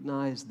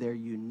recognize their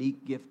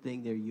unique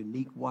gifting, their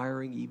unique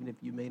wiring, even if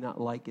you may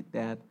not like it,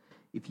 Dad.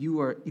 If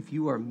you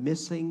are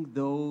missing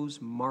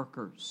those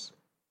markers,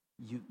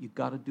 you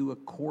got to do a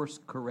course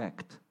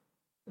correct,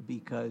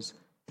 because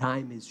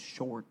time is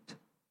short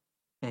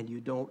and you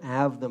don't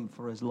have them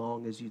for as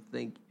long as you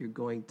think you're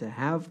going to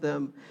have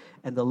them.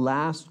 And the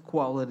last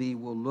quality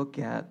we'll look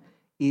at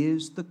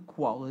is the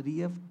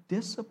quality of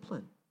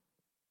discipline.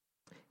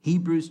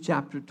 Hebrews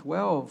chapter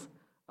 12,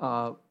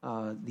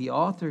 the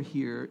author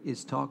here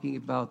is talking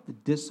about the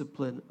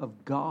discipline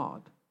of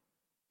God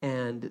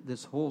and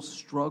this whole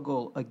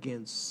struggle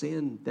against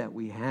sin that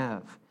we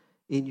have.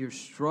 In your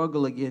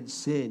struggle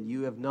against sin,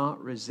 you have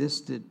not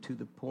resisted to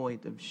the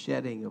point of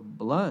shedding of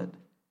blood,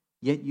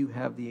 yet you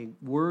have the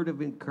word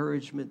of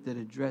encouragement that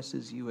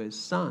addresses you as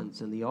sons.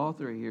 And the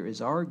author here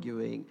is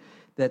arguing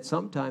that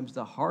sometimes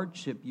the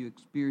hardship you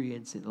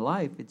experience in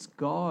life, it's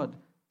God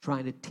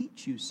trying to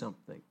teach you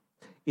something.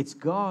 It's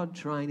God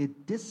trying to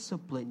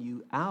discipline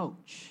you.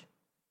 Ouch.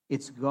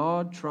 It's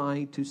God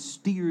trying to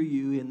steer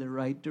you in the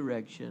right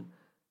direction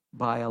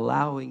by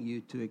allowing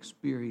you to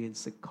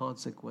experience the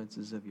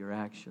consequences of your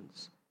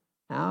actions.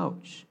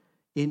 Ouch.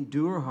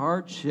 Endure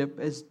hardship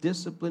as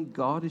discipline.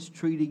 God is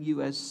treating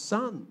you as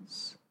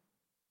sons.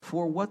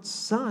 For what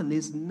son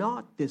is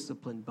not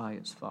disciplined by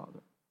his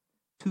father?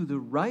 To the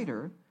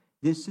writer,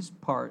 this is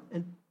part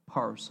and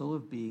parcel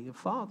of being a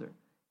father,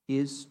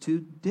 is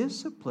to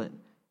discipline.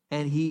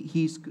 And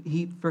he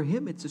for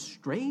him, it's a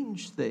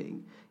strange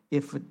thing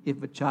if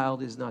a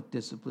child is not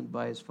disciplined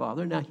by his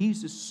father. Now,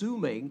 he's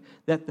assuming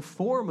that the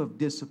form of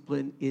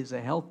discipline is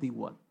a healthy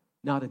one,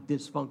 not a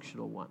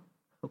dysfunctional one.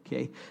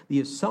 Okay?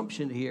 The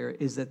assumption here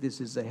is that this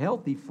is a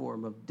healthy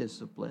form of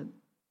discipline.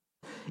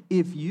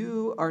 If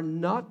you are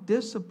not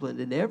disciplined,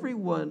 and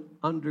everyone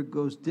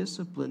undergoes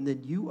discipline,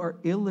 then you are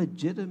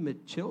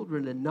illegitimate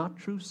children and not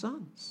true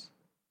sons.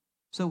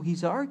 So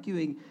he's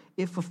arguing,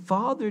 if a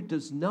father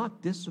does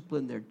not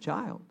discipline their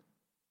child,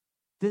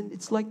 then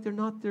it's like they're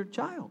not their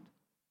child.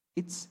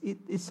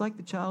 It's like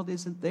the child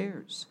isn't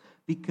theirs,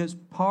 because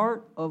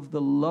part of the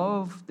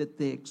love that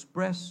they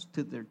express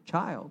to their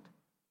child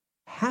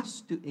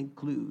has to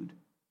include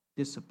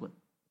discipline.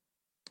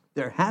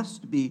 There has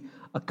to be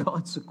a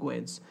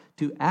consequence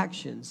to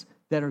actions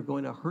that are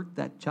going to hurt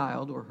that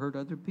child or hurt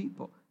other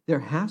people. There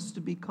has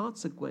to be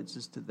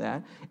consequences to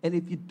that. And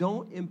if you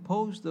don't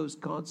impose those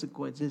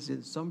consequences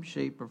in some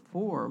shape or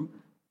form,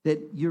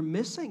 then you're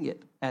missing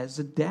it as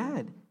a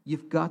dad.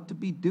 You've got to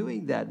be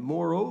doing that.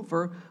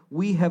 Moreover,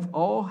 we have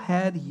all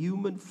had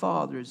human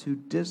fathers who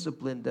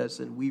disciplined us,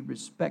 and we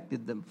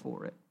respected them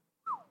for it.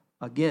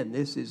 Again,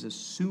 this is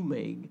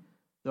assuming,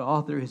 the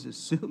author is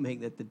assuming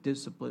that the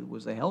discipline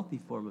was a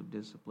healthy form of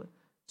discipline.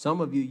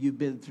 Some of you, you've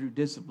been through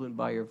discipline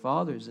by your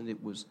fathers, and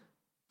it was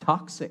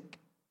toxic.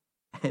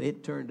 And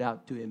it turned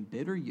out to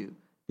embitter you.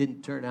 You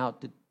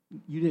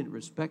didn't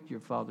respect your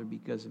father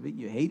because of it.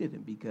 You hated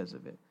him because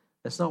of it.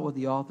 That's not what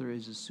the author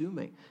is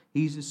assuming.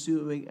 He's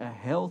assuming a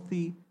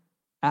healthy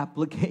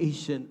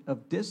application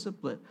of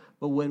discipline.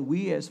 But when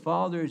we as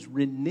fathers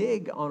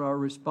renege on our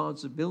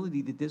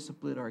responsibility to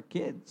discipline our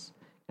kids,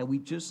 and we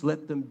just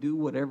let them do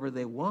whatever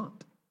they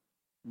want,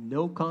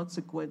 no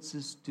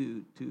consequences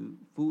to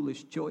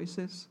foolish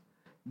choices,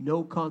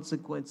 no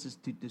consequences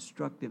to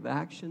destructive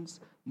actions,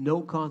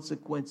 no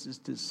consequences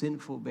to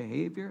sinful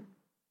behavior.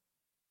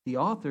 The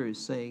author is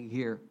saying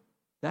here,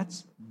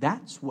 that's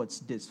what's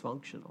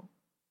dysfunctional,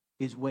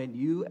 is when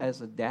you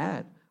as a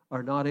dad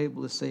are not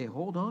able to say,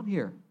 hold on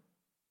here.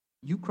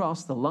 You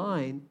crossed the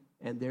line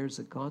and there's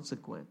a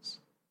consequence.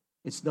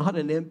 It's not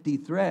an empty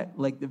threat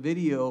like the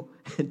video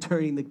and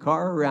turning the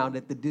car around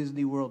at the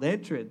Disney World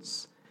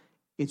entrance.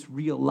 It's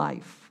real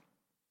life.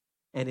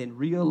 And in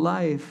real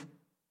life,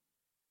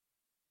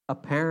 a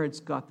parent's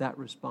got that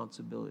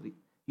responsibility.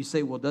 You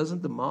say, well,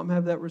 doesn't the mom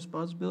have that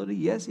responsibility?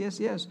 Yes.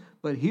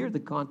 But here the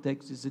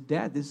context is a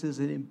dad. This is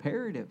an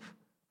imperative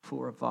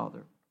for a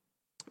father.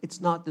 It's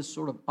not this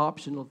sort of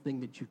optional thing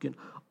that you can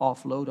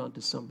offload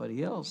onto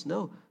somebody else.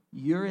 No,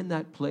 you're in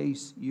that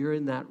place. You're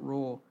in that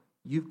role.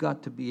 You've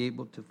got to be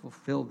able to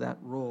fulfill that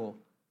role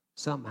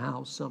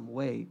somehow, some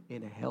way,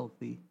 in a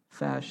healthy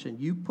fashion.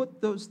 You put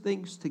those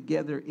things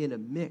together in a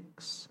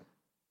mix,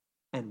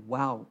 and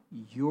wow,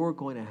 you're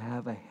going to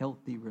have a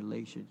healthy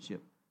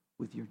relationship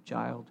with your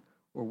child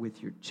or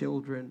with your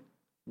children,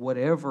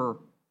 whatever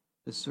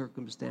the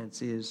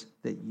circumstance is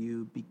that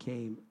you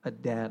became a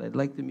dad. I'd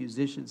like the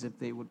musicians, if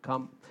they would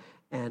come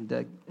and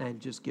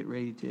just get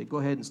ready to go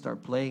ahead and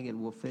start playing, and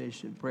we'll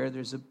finish in prayer.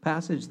 There's a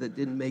passage that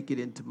didn't make it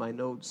into my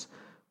notes,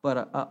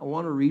 but I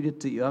want to read it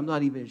to you. I'm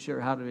not even sure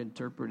how to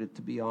interpret it,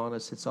 to be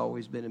honest. It's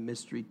always been a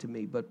mystery to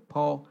me. But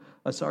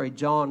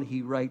John,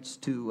 he writes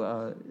to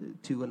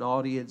an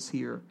audience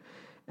here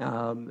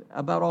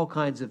about all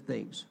kinds of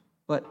things.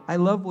 But I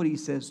love what he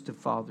says to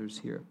fathers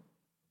here.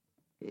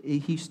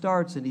 He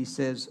starts and he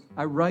says,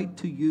 I write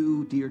to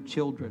you, dear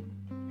children,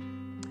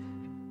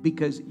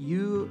 because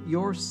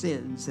your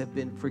sins have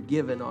been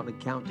forgiven on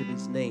account of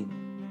his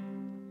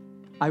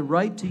name. I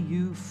write to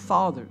you,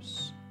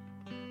 fathers,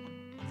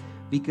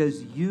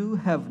 because you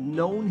have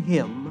known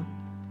him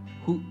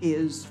who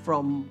is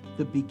from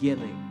the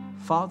beginning.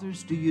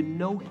 Fathers, do you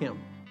know him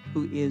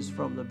who is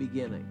from the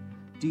beginning?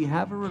 Do you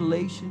have a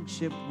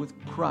relationship with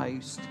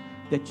Christ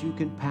that you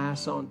can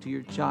pass on to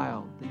your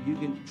child, that you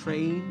can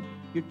train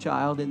your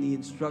child in the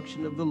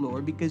instruction of the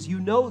Lord because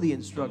you know the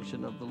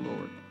instruction of the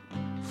Lord?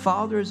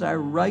 Fathers, I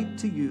write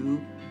to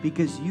you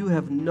because you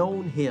have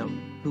known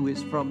him who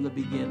is from the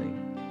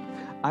beginning.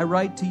 I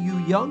write to you,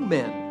 young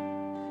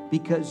men,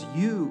 because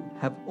you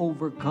have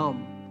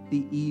overcome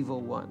the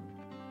evil one.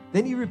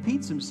 Then he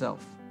repeats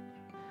himself.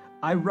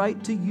 I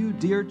write to you,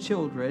 dear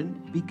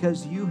children,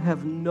 because you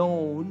have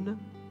known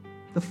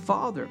the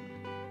Father.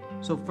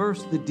 So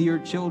first, the dear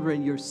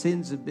children, your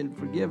sins have been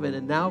forgiven.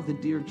 And now the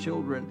dear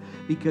children,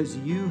 because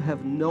you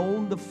have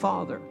known the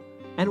Father.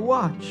 And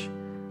watch,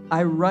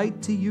 I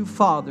write to you,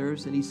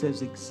 fathers, and he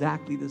says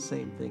exactly the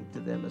same thing to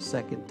them a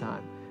second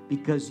time,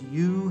 because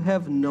you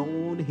have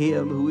known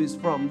him who is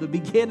from the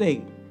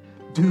beginning.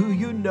 Do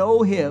you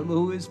know him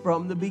who is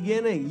from the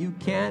beginning? You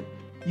can't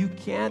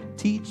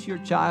teach your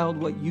child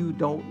what you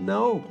don't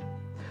know.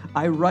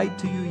 I write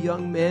to you,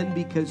 young men,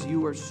 because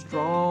you are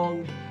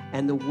strong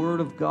and the word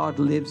of God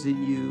lives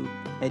in you,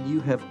 and you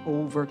have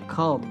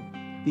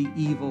overcome the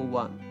evil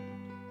one.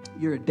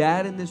 You're a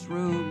dad in this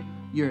room.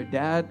 You're a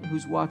dad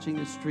who's watching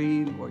the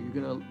stream, or you're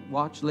going to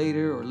watch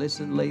later or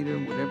listen later,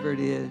 whatever it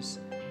is.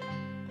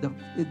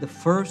 The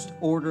first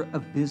order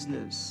of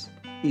business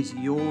is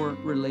your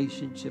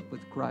relationship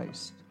with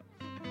Christ.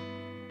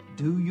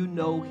 Do you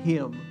know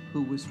him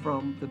who was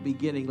from the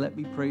beginning? Let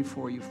me pray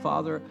for you.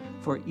 Father,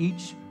 for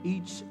each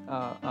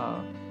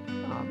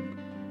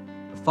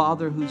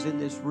father who's in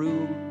this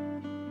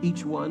room,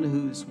 each one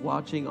who's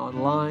watching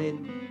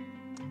online,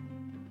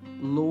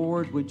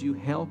 Lord, would you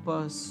help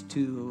us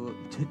to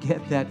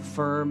get that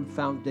firm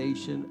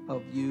foundation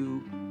of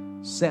you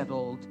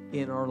settled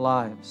in our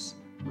lives,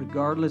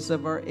 regardless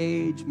of our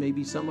age.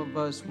 Maybe some of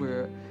us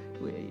we're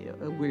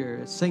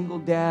a single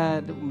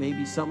dad.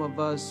 Maybe some of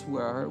us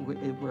we're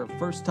a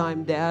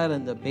first-time dad,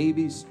 and the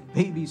baby's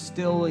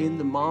still in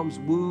the mom's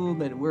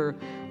womb, and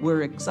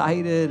we're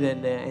excited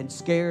and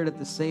scared at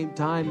the same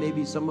time.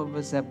 Maybe some of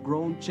us have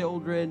grown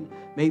children.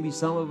 Maybe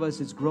some of us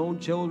it's grown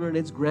children,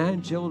 it's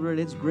grandchildren,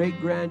 it's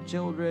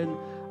great-grandchildren.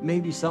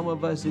 Maybe some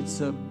of us,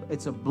 it's a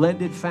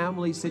blended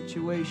family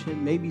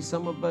situation. Maybe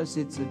some of us,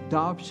 it's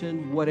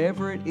adoption.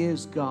 Whatever it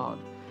is, God,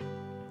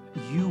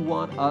 you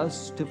want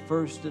us to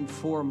first and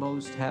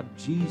foremost have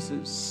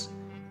Jesus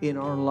in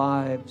our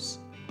lives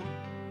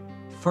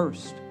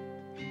first.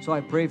 So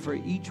I pray for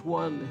each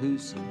one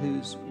who's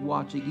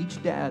watching,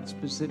 each dad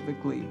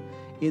specifically.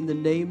 In the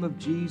name of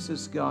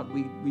Jesus, God,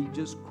 we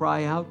just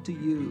cry out to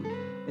you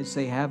and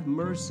say, have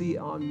mercy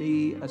on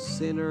me, a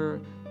sinner.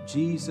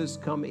 Jesus,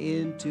 come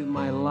into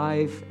my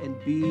life and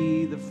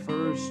be the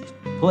first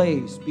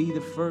place, be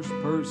the first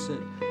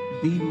person,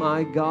 be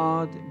my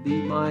God, be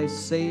my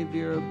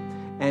Savior,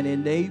 and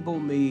enable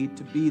me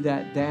to be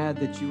that dad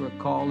that you are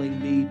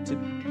calling me to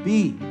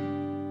be.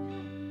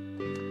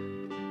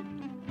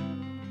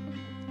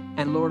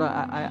 And Lord,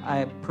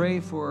 I pray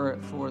for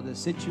the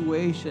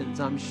situations.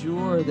 I'm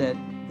sure that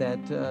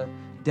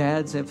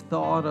dads have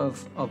thought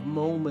of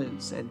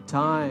moments and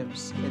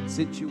times and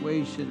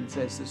situations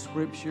as the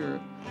scripture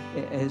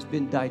has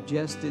been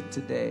digested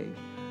today,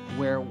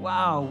 where,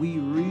 wow, we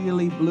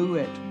really blew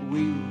it.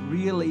 We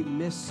really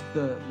missed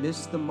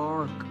the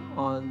mark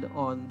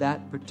on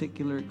that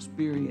particular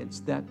experience,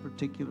 that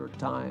particular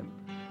time.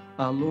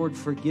 Lord,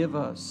 forgive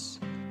us.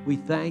 We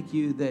thank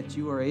you that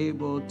you are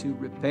able to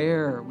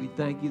repair. We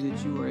thank you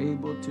that you are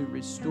able to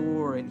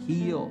restore and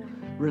heal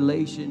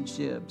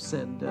relationships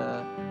and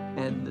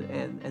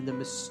the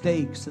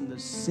mistakes and the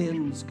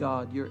sins,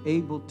 God. You're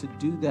able to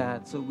do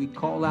that. So we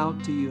call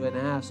out to you and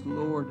ask,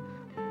 Lord,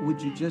 would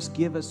you just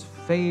give us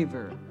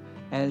favor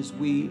as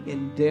we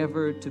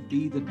endeavor to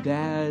be the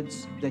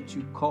dads that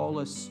you call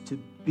us to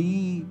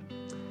be.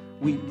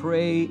 We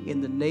pray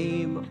in the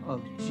name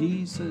of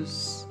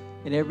Jesus.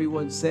 And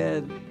everyone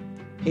said,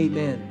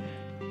 amen.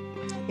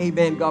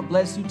 Amen. God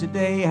bless you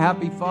today.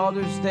 Happy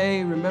Father's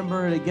Day.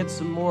 Remember to get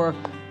some more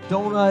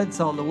donuts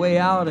on the way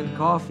out and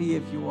coffee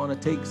if you want to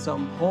take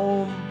some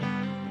home.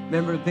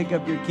 Remember to pick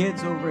up your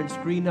kids over in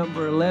screen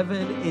number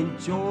 11.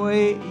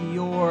 Enjoy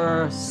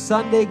your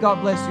Sunday.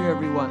 God bless you,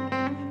 everyone.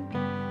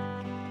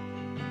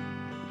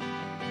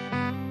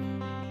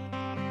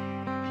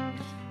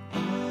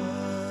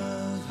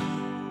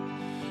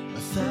 A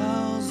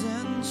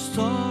thousand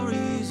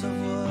stories of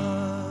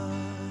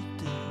what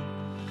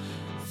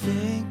they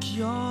think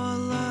you're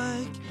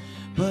like,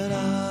 but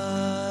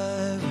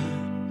I've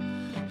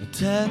heard the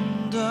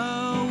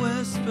tender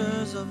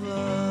whispers of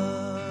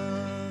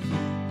love,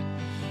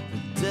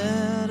 the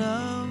dead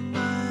of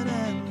night,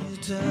 and you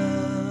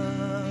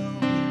tell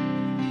me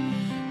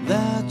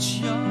that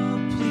you're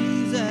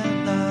pleased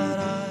and that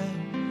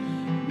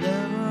I'm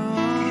never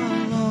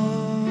alone.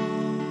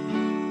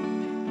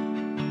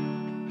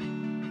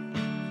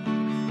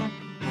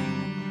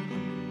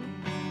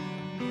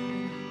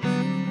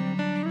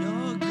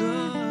 You're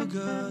good,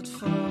 good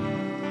Father.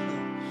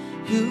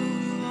 You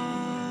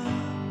are.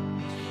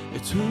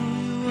 It's who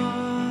you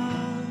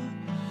are.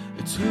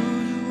 It's who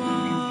you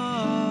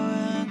are,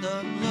 and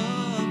I'm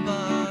loved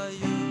by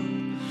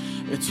you.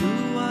 It's who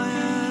I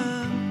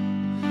am.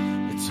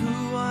 It's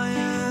who I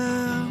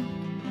am.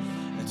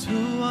 It's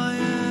who I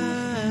am.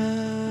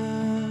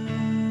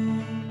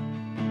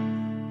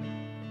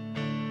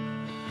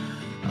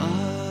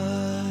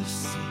 I've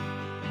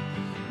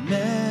seen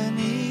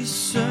many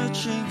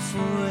searching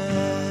for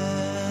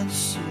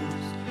answers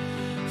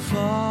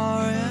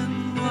far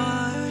and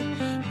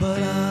wide,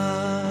 but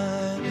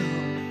I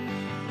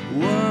know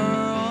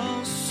we're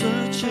all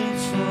searching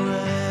for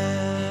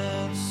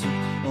answers.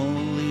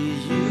 Only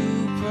you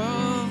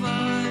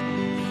provide.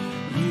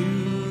 You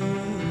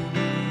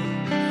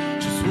know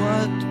just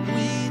what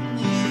we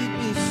need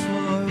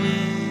before we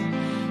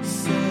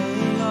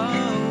say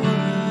our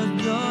word.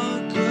 You're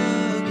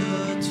good,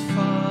 good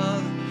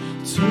Father.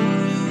 It's who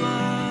you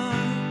are.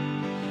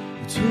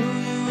 It's who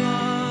you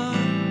are.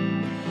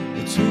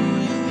 It's who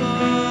you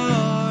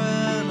are,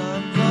 and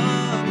I'm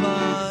loved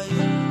by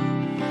you.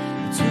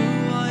 It's who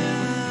I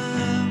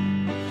am.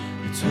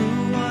 It's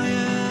who I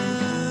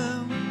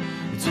am.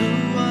 It's who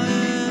I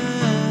am.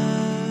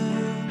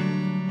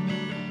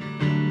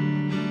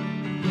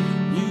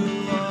 You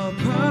are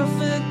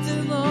perfect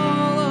in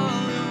all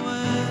of your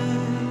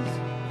ways.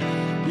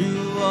 You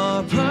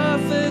are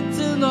perfect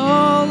in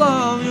all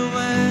of your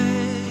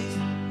ways.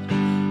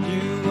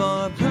 You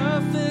are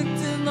perfect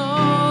in all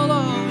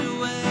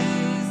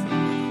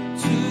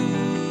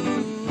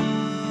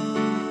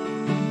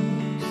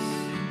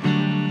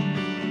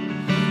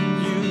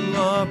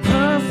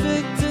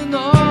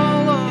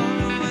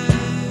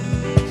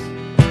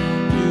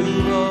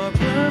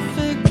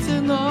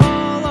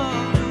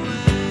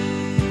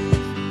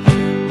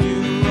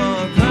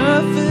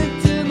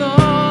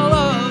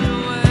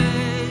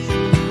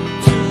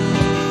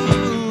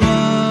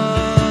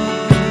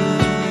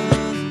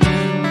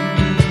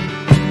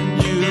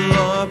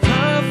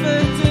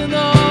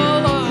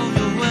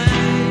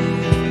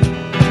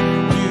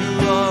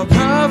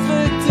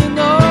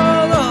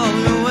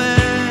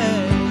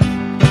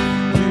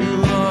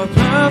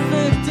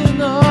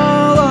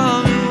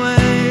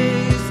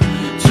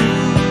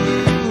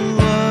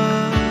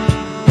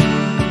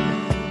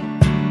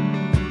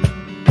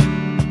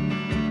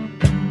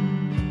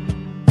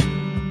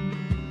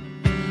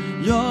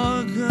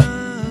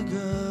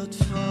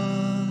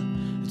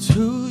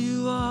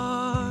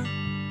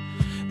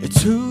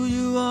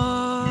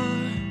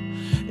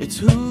It's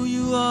who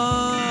you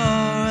are,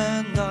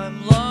 and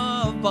I'm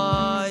loved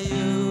by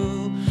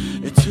you.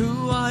 It's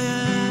who I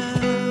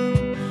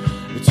am.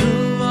 It's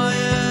who I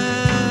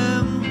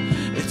am.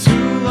 It's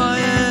who I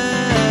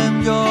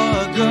am. You're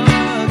a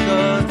good,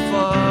 good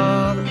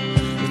Father.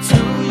 It's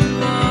who you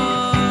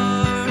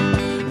are.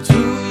 It's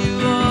who you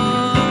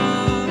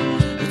are.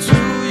 It's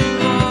who you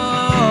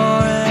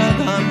are,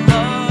 and I'm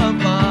loved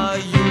by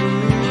you.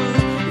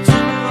 It's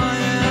who I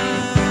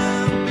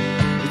am.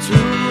 It's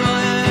who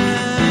I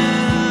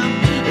am.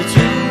 It's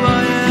who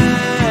I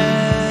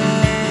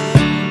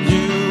am.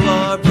 You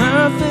are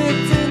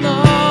perfect in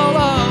all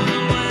of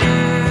your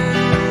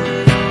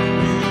ways.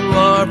 You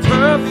are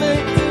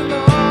perfect in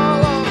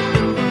all of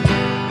your ways.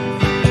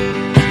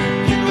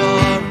 You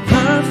are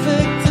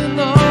perfect in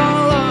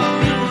all of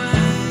your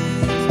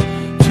ways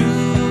to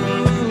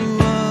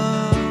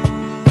us.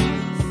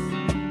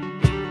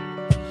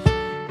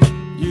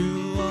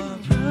 You are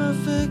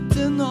perfect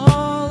in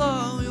all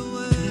of your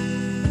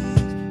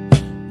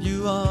ways.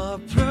 You are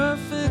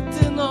perfect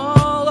in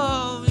all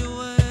of your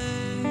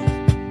ways.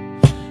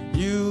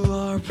 You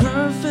are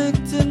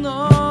perfect in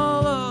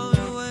all of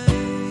your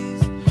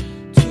ways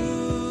to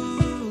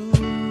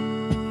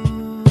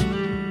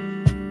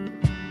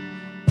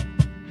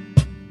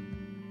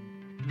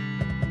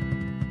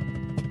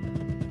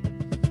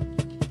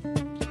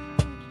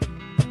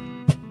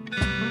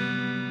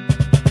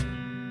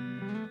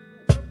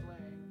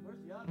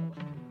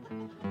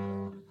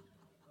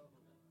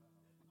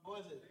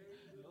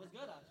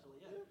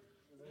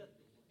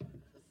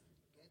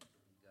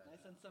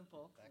Nice and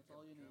simple. That's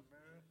all you need.